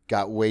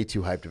got way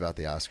too hyped about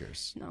the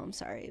Oscars. No, I'm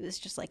sorry. It was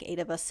just like 8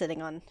 of us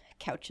sitting on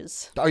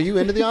couches. Are you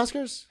into the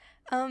Oscars?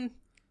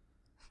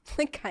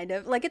 Like kind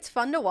of. Like it's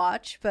fun to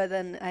watch, but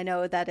then I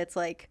know that it's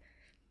like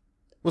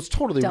well, it's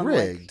totally dumb,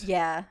 rigged. Like,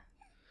 yeah.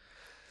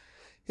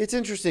 It's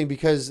interesting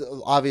because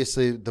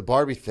obviously the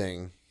Barbie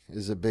thing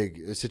is a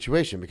big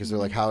situation because they're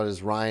like, how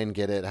does Ryan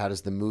get it? How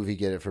does the movie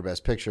get it for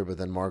Best Picture? But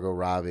then Margot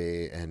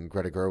Robbie and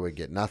Greta Gerwig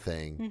get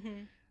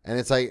nothing. And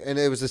it's like, and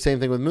it was the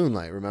same thing with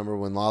Moonlight. Remember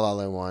when La La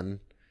Land won?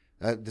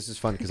 This is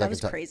fun because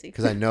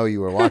I know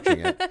you were watching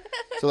it.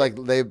 So like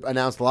they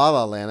announced La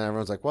La Land and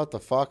everyone's like, what the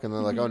fuck? And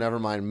they're like, oh, never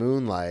mind,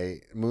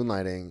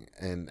 Moonlighting.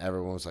 And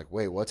everyone was like,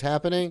 wait, what's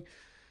happening?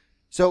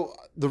 So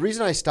the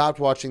reason I stopped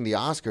watching the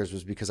Oscars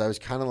was because I was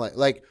kind of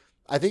like,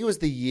 I think it was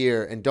the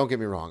year, and don't get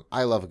me wrong,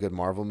 I love a good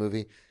Marvel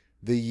movie.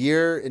 The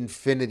year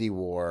Infinity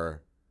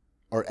War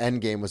or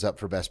Endgame was up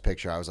for Best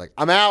Picture. I was like,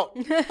 I'm out.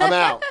 I'm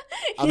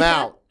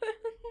out.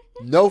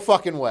 No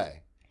fucking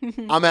way.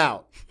 I'm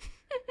out.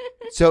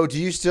 So are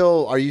you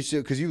still,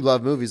 because you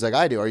love movies like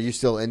I do, are you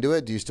still into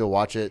it? Do you still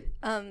watch it?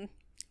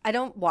 I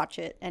don't watch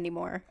it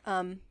anymore.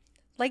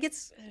 Like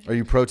it's. Are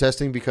you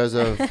protesting because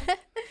of?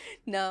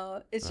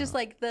 No, it's just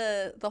like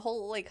the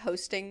whole like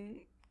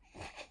hosting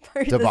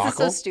part. Debacle? This is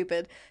so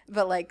stupid,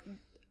 but like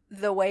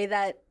the way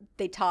that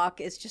they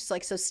talk is just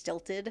like so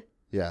stilted.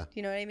 Yeah. Do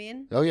you know what I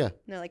mean? Oh yeah. And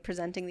they're like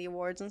presenting the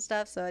awards and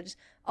stuff. So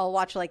I'll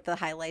watch like the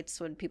highlights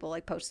when people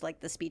like post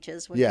like the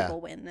speeches when people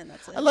win, and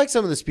that's it. I like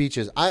some of the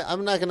speeches.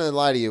 I'm not gonna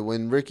lie to you.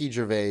 When Ricky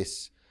Gervais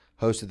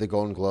hosted the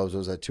Golden Globes,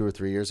 was that 2 or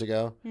 3 years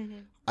ago?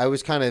 I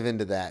was kind of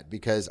into that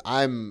because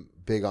I'm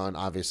big on,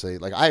 obviously,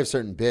 like I have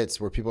certain bits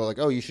where people are like,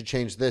 oh, you should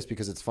change this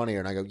because it's funnier.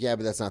 And I go, yeah,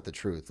 but that's not the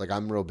truth. Like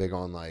I'm real big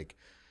on like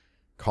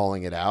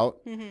calling it out.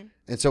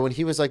 And so when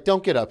he was like,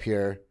 don't get up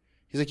here,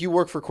 he's like, you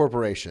work for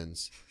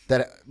corporations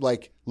that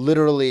like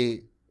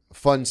literally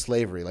fund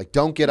slavery. Like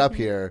don't get up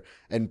here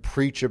and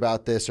preach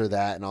about this or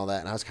that and all that.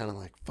 And I was kind of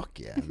like, fuck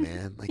yeah,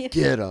 man. Like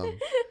get him.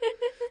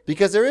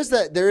 Because there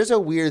is a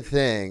weird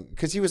thing.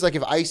 Because he was like,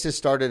 if ISIS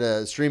started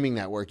a streaming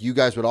network, you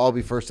guys would all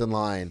be first in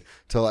line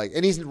to like,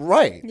 and he's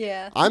right.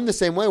 Yeah. I'm the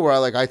same way where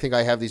I think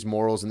I have these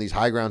morals and these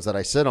high grounds that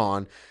I sit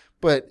on.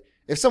 But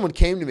if someone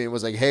came to me and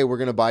was like, hey, we're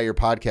going to buy your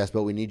podcast,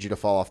 but we need you to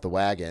fall off the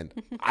wagon,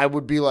 I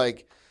would be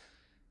like,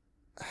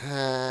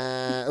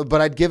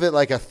 but I'd give it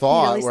like a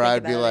thought where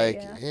I'd be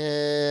like,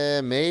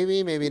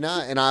 maybe, maybe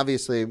not. And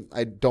obviously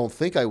I don't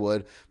think I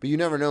would, but you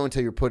never know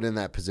until you're put in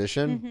that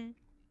position.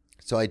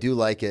 So I do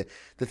like it.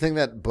 The thing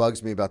that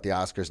bugs me about the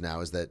Oscars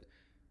now is that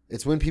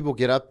it's when people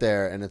get up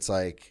there and it's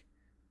like,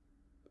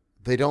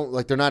 they're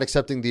not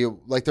accepting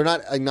they're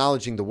not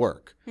acknowledging the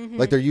work.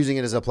 Like they're using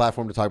it as a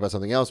platform to talk about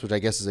something else, which I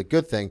guess is a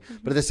good thing.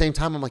 But at the same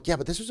time, I'm like, yeah,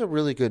 but this was a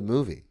really good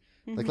movie.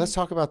 Like, let's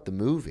talk about the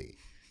movie.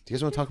 Do you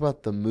guys want to talk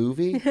about the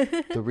movie?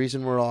 The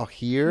reason we're all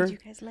here? Did you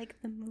guys like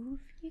the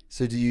movie?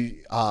 So do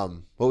you,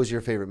 what was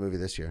your favorite movie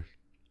this year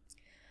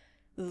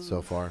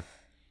so far?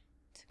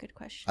 It's a good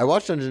question. I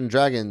watched Dungeons &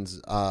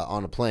 Dragons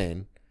on a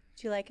plane.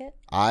 Did you like it?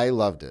 I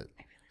loved it.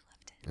 I really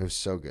loved it. It was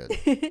so good.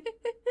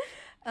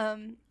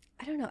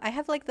 I don't know. I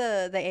have like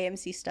the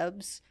AMC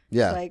stubs.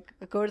 Yeah. So I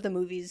go to the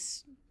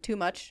movies too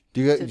much.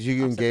 Do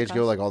you engage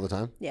go like all the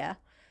time? Yeah.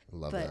 I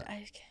love but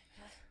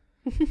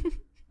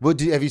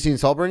that. Have you seen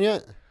Saltburn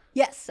yet?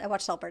 Yes, I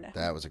watched Saltburn.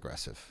 That was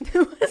aggressive.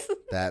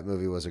 That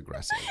movie was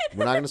aggressive.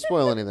 We're not going to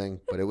spoil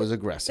anything, but it was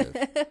aggressive.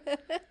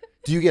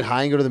 Do you get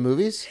high and go to the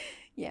movies?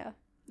 Yeah.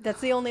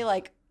 That's the only,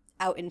 like,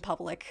 out in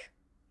public.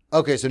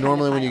 Okay, so Kind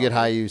normally of when you high get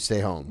high, only. you stay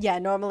home. Yeah,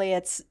 normally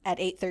it's at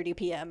 8:30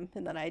 p.m.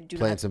 and then I do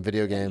Playing not. some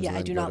video games. Yeah, and I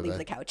then do go not to leave bed.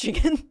 the couch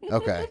again.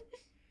 Okay.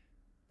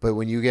 But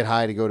when you get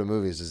high to go to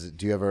movies, does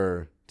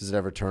it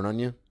ever turn on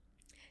you?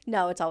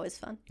 No, it's always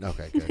fun.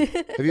 Okay,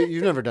 good.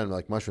 You've never done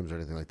like mushrooms or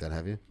anything like that,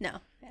 have you? No.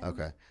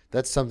 Okay.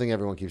 That's something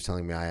everyone keeps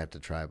telling me I have to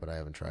try, but I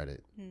haven't tried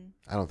it.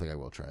 I don't think I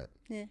will try it.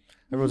 Yeah.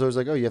 Everyone's always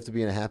like, "Oh, you have to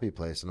be in a happy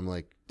place," and I'm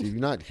like, "Do you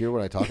not hear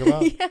what I talk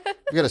about? Yeah.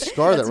 You got a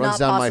scar that That's runs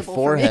not down my possible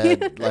for me.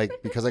 forehead, like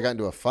because I got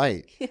into a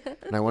fight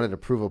and I wanted to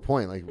prove a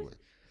point. Like,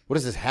 what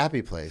is this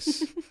happy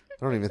place?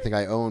 I don't even think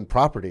I own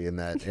property in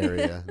that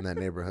area, in that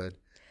neighborhood."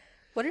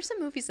 What are some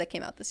movies that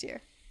came out this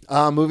year?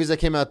 Movies that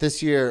came out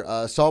this year,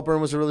 Saltburn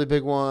was a really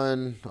big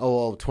one. Oh,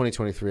 well,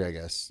 2023, I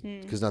guess,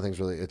 because nothing's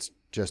really. It's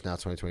just now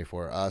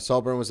 2024.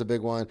 Saltburn was a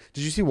big one.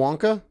 Did you see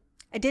Wonka?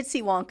 I did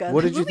see Wonka.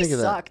 What The did you movie think of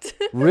that? sucked.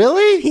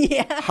 Really?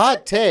 Yeah.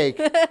 Hot take.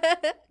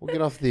 We'll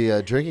get off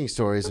the drinking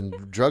stories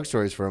and drug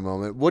stories for a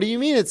moment. What do you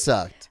mean it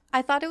sucked?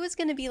 I thought it was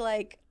going to be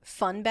like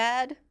fun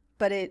bad,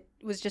 but it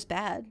was just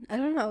bad. I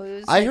don't know. It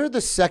was I like- heard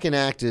the second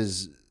act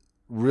is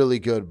really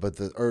good, but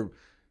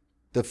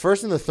the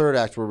first and the third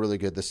act were really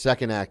good. The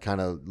second act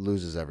kind of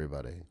loses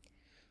everybody.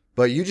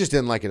 But you just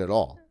didn't like it at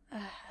all.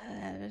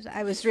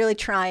 I was really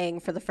trying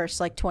for the first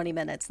like 20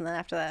 minutes, and then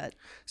after that,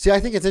 See, I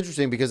think it's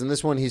interesting because in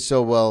this one he's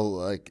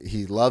so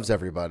he loves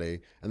everybody,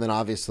 and then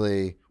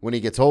obviously when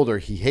he gets older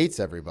he hates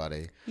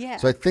everybody. yeah.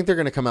 So I think they're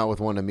going to come out with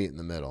one to meet in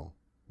the middle,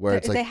 where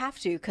it's like they have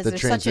to because the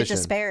there's such a transition.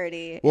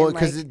 disparity. well, in,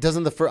 because like, it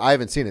doesn't I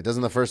haven't seen it.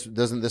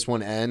 Doesn't this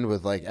one end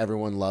with like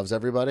everyone loves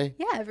everybody?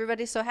 yeah,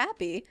 everybody's so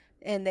happy,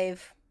 and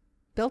they've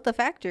built the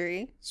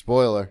factory.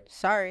 Spoiler.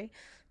 Sorry,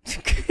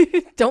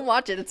 don't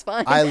watch it. It's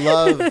fine. I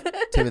love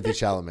Timothée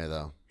Chalamet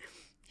though.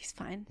 He's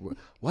fine.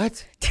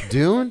 What?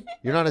 Dune?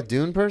 You're not a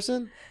Dune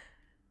person?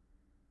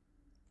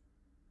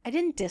 I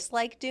didn't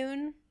dislike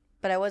Dune,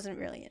 but I wasn't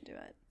really into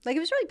it. Like, it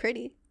was really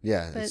pretty.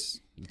 Yeah, But, it's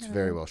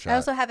very well shot. I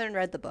also haven't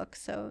read the book,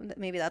 so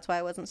maybe that's why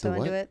I wasn't so The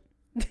into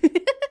what?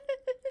 it.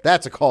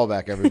 That's a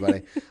callback,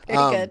 everybody. Pretty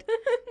good.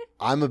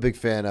 I'm a big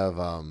fan of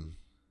I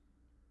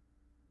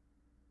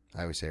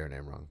always say her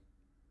name wrong.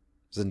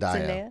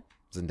 Zendaya.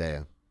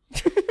 Zendaya.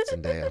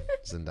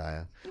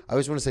 Zendaya. I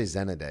always want to say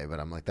Zenade, but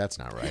I'm like, that's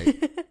not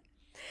right.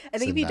 I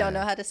think if you don't Zendaya.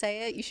 know how to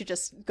say it, you should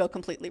just go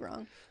completely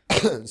wrong.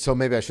 So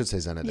maybe I should say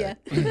Zenade. Yeah.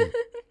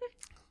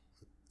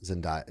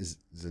 Zendaya.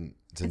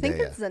 I think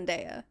it's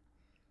Zendaya.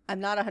 I'm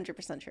not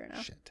 100% sure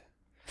now. Shit.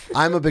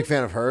 I'm a big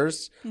fan of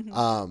hers.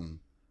 Mm-hmm.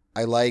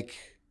 I like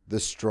the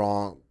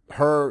strong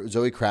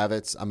Zoe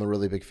Kravitz. I'm a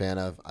really big fan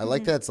of. I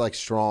like that's like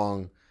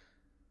strong,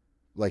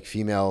 like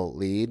female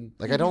lead.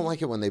 Like I don't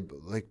like it when they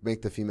like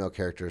make the female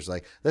characters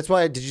like. That's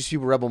why. Did you see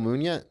Rebel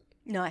Moon yet?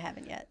 No, I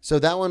haven't yet. So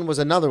that one was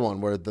another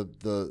one where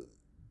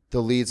the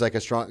lead's like a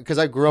strong, because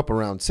I grew up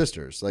around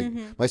sisters. Like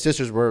my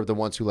sisters were the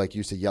ones who like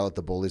used to yell at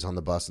the bullies on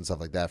the bus and stuff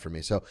like that for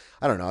me. So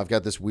I don't know. I've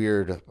got this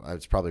weird,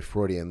 it's probably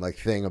Freudian like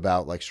thing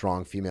about like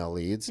strong female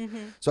leads.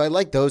 So I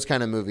like those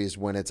kind of movies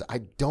when I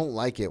don't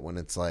like it when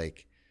it's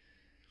like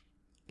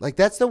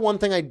that's the one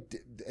thing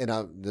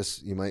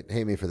you might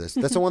hate me for this.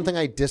 That's the one thing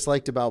I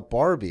disliked about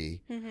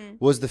Barbie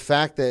was the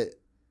fact that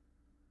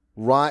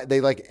they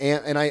like,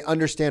 and I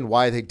understand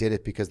why they did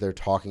it because they're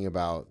talking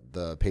about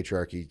the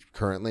patriarchy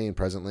currently and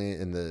presently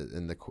in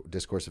the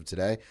discourse of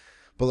today,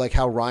 but like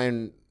how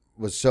Ryan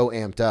was so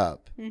amped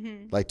up,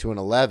 like to an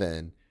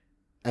 11,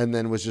 and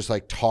then was just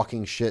like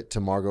talking shit to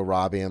Margot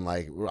Robbie, and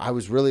like I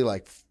was really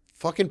like,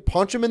 fucking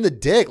punch him in the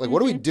dick, like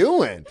what are we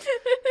doing?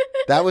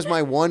 That was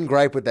my one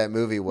gripe with that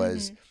movie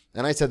was.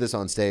 And I said this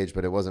on stage,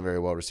 but it wasn't very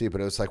well received. But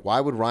it was like, why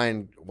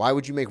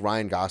would you make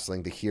Ryan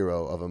Gosling the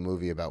hero of a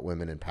movie about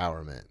women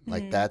empowerment?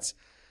 Like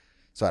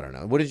so I don't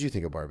know. What did you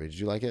think of Barbie? Did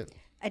you like it?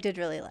 I did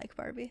really like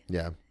Barbie.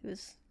 Yeah. It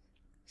was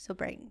so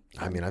bright. and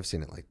I fun mean, I've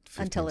seen it like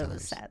 15 until it times.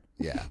 was sad.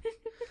 Yeah.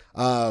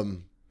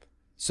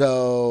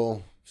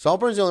 So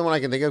Saltburn's the only one I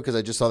can think of because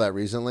I just saw that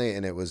recently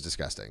and it was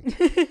disgusting.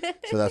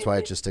 So that's why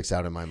it just sticks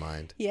out in my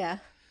mind. Yeah.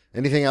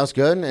 Anything else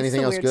good? Anything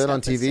the else weird good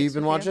on stuff that TV you've sticks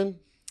been with you. watching?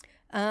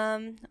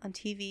 On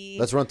TV.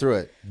 Let's run through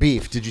it.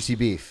 Beef. Did you see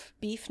Beef?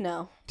 Beef?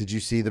 No. Did you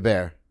see The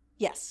Bear?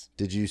 Yes.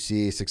 Did you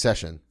see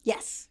Succession?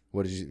 Yes.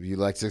 What did you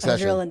like I was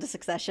Succession? real into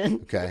Succession.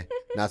 Okay.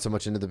 Not so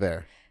much into The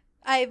Bear.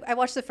 I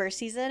watched the first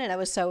season and I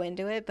was so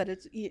into it, but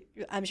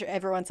I'm sure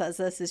everyone says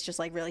this is just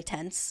like really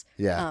tense.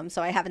 Yeah.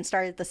 So I haven't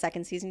started the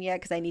second season yet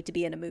because I need to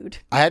be in a mood.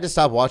 I had to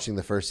stop watching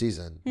the first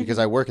season because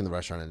I work in the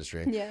restaurant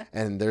industry. Yeah.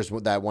 And there's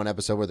that one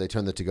episode where they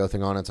turn the to-go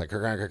thing on. And it's like,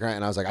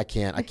 and I was like, I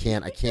can't.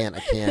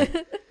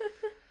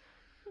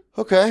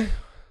 Okay.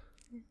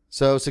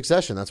 So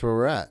Succession, that's where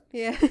we're at.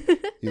 Yeah.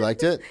 You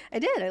liked it? I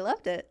did. I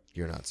loved it.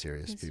 You're not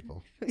serious,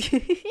 people.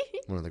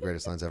 One of the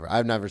greatest lines ever.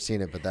 I've never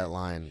seen it, but that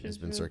line has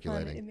been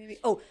circulating.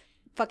 Oh,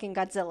 fucking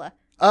Godzilla.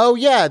 Oh,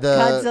 yeah.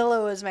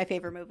 Godzilla was my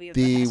favorite movie of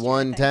the the past year, I think.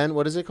 110.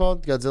 What is it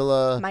called?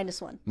 Godzilla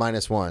 -1.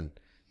 -1.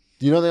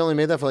 Do you know they only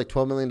made that for like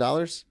 $12 million?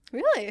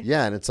 Really?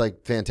 Yeah, and it's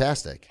like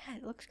fantastic. Yeah,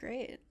 it looks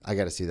great. I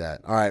got to see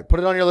that. All right, put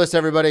it on your list,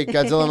 everybody.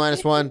 Godzilla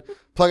 -1.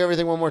 Plug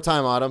everything one more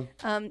time, Autumn.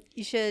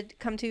 You should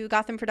come to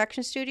Gotham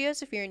Production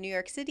Studios if you're in New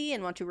York City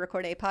and want to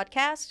record a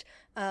podcast.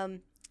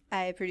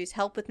 I produce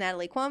Help with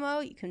Natalie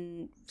Cuomo. You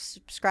can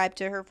subscribe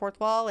to her Fourth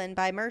Wall and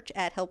buy merch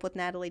at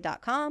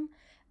helpwithnatalie.com.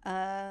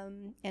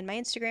 And my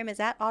Instagram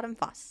is at Autumn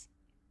Foss.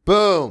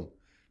 Boom.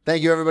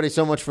 Thank you, everybody,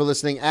 so much for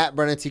listening. At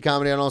Brennan T.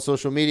 Comedy on all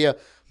social media.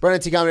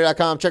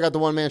 BrennanTComedy.com. Check out the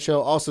One Man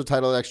Show, also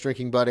titled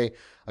Ex-Drinking Buddy,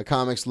 a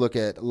comics look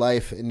at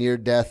life,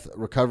 near-death,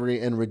 recovery,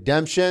 and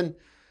redemption.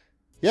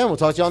 Yeah, and we'll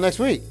talk to y'all next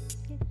week.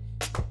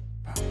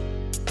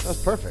 That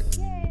was perfect.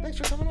 Yay. Thanks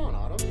for coming on,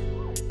 Autumn.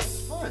 That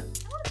was fun.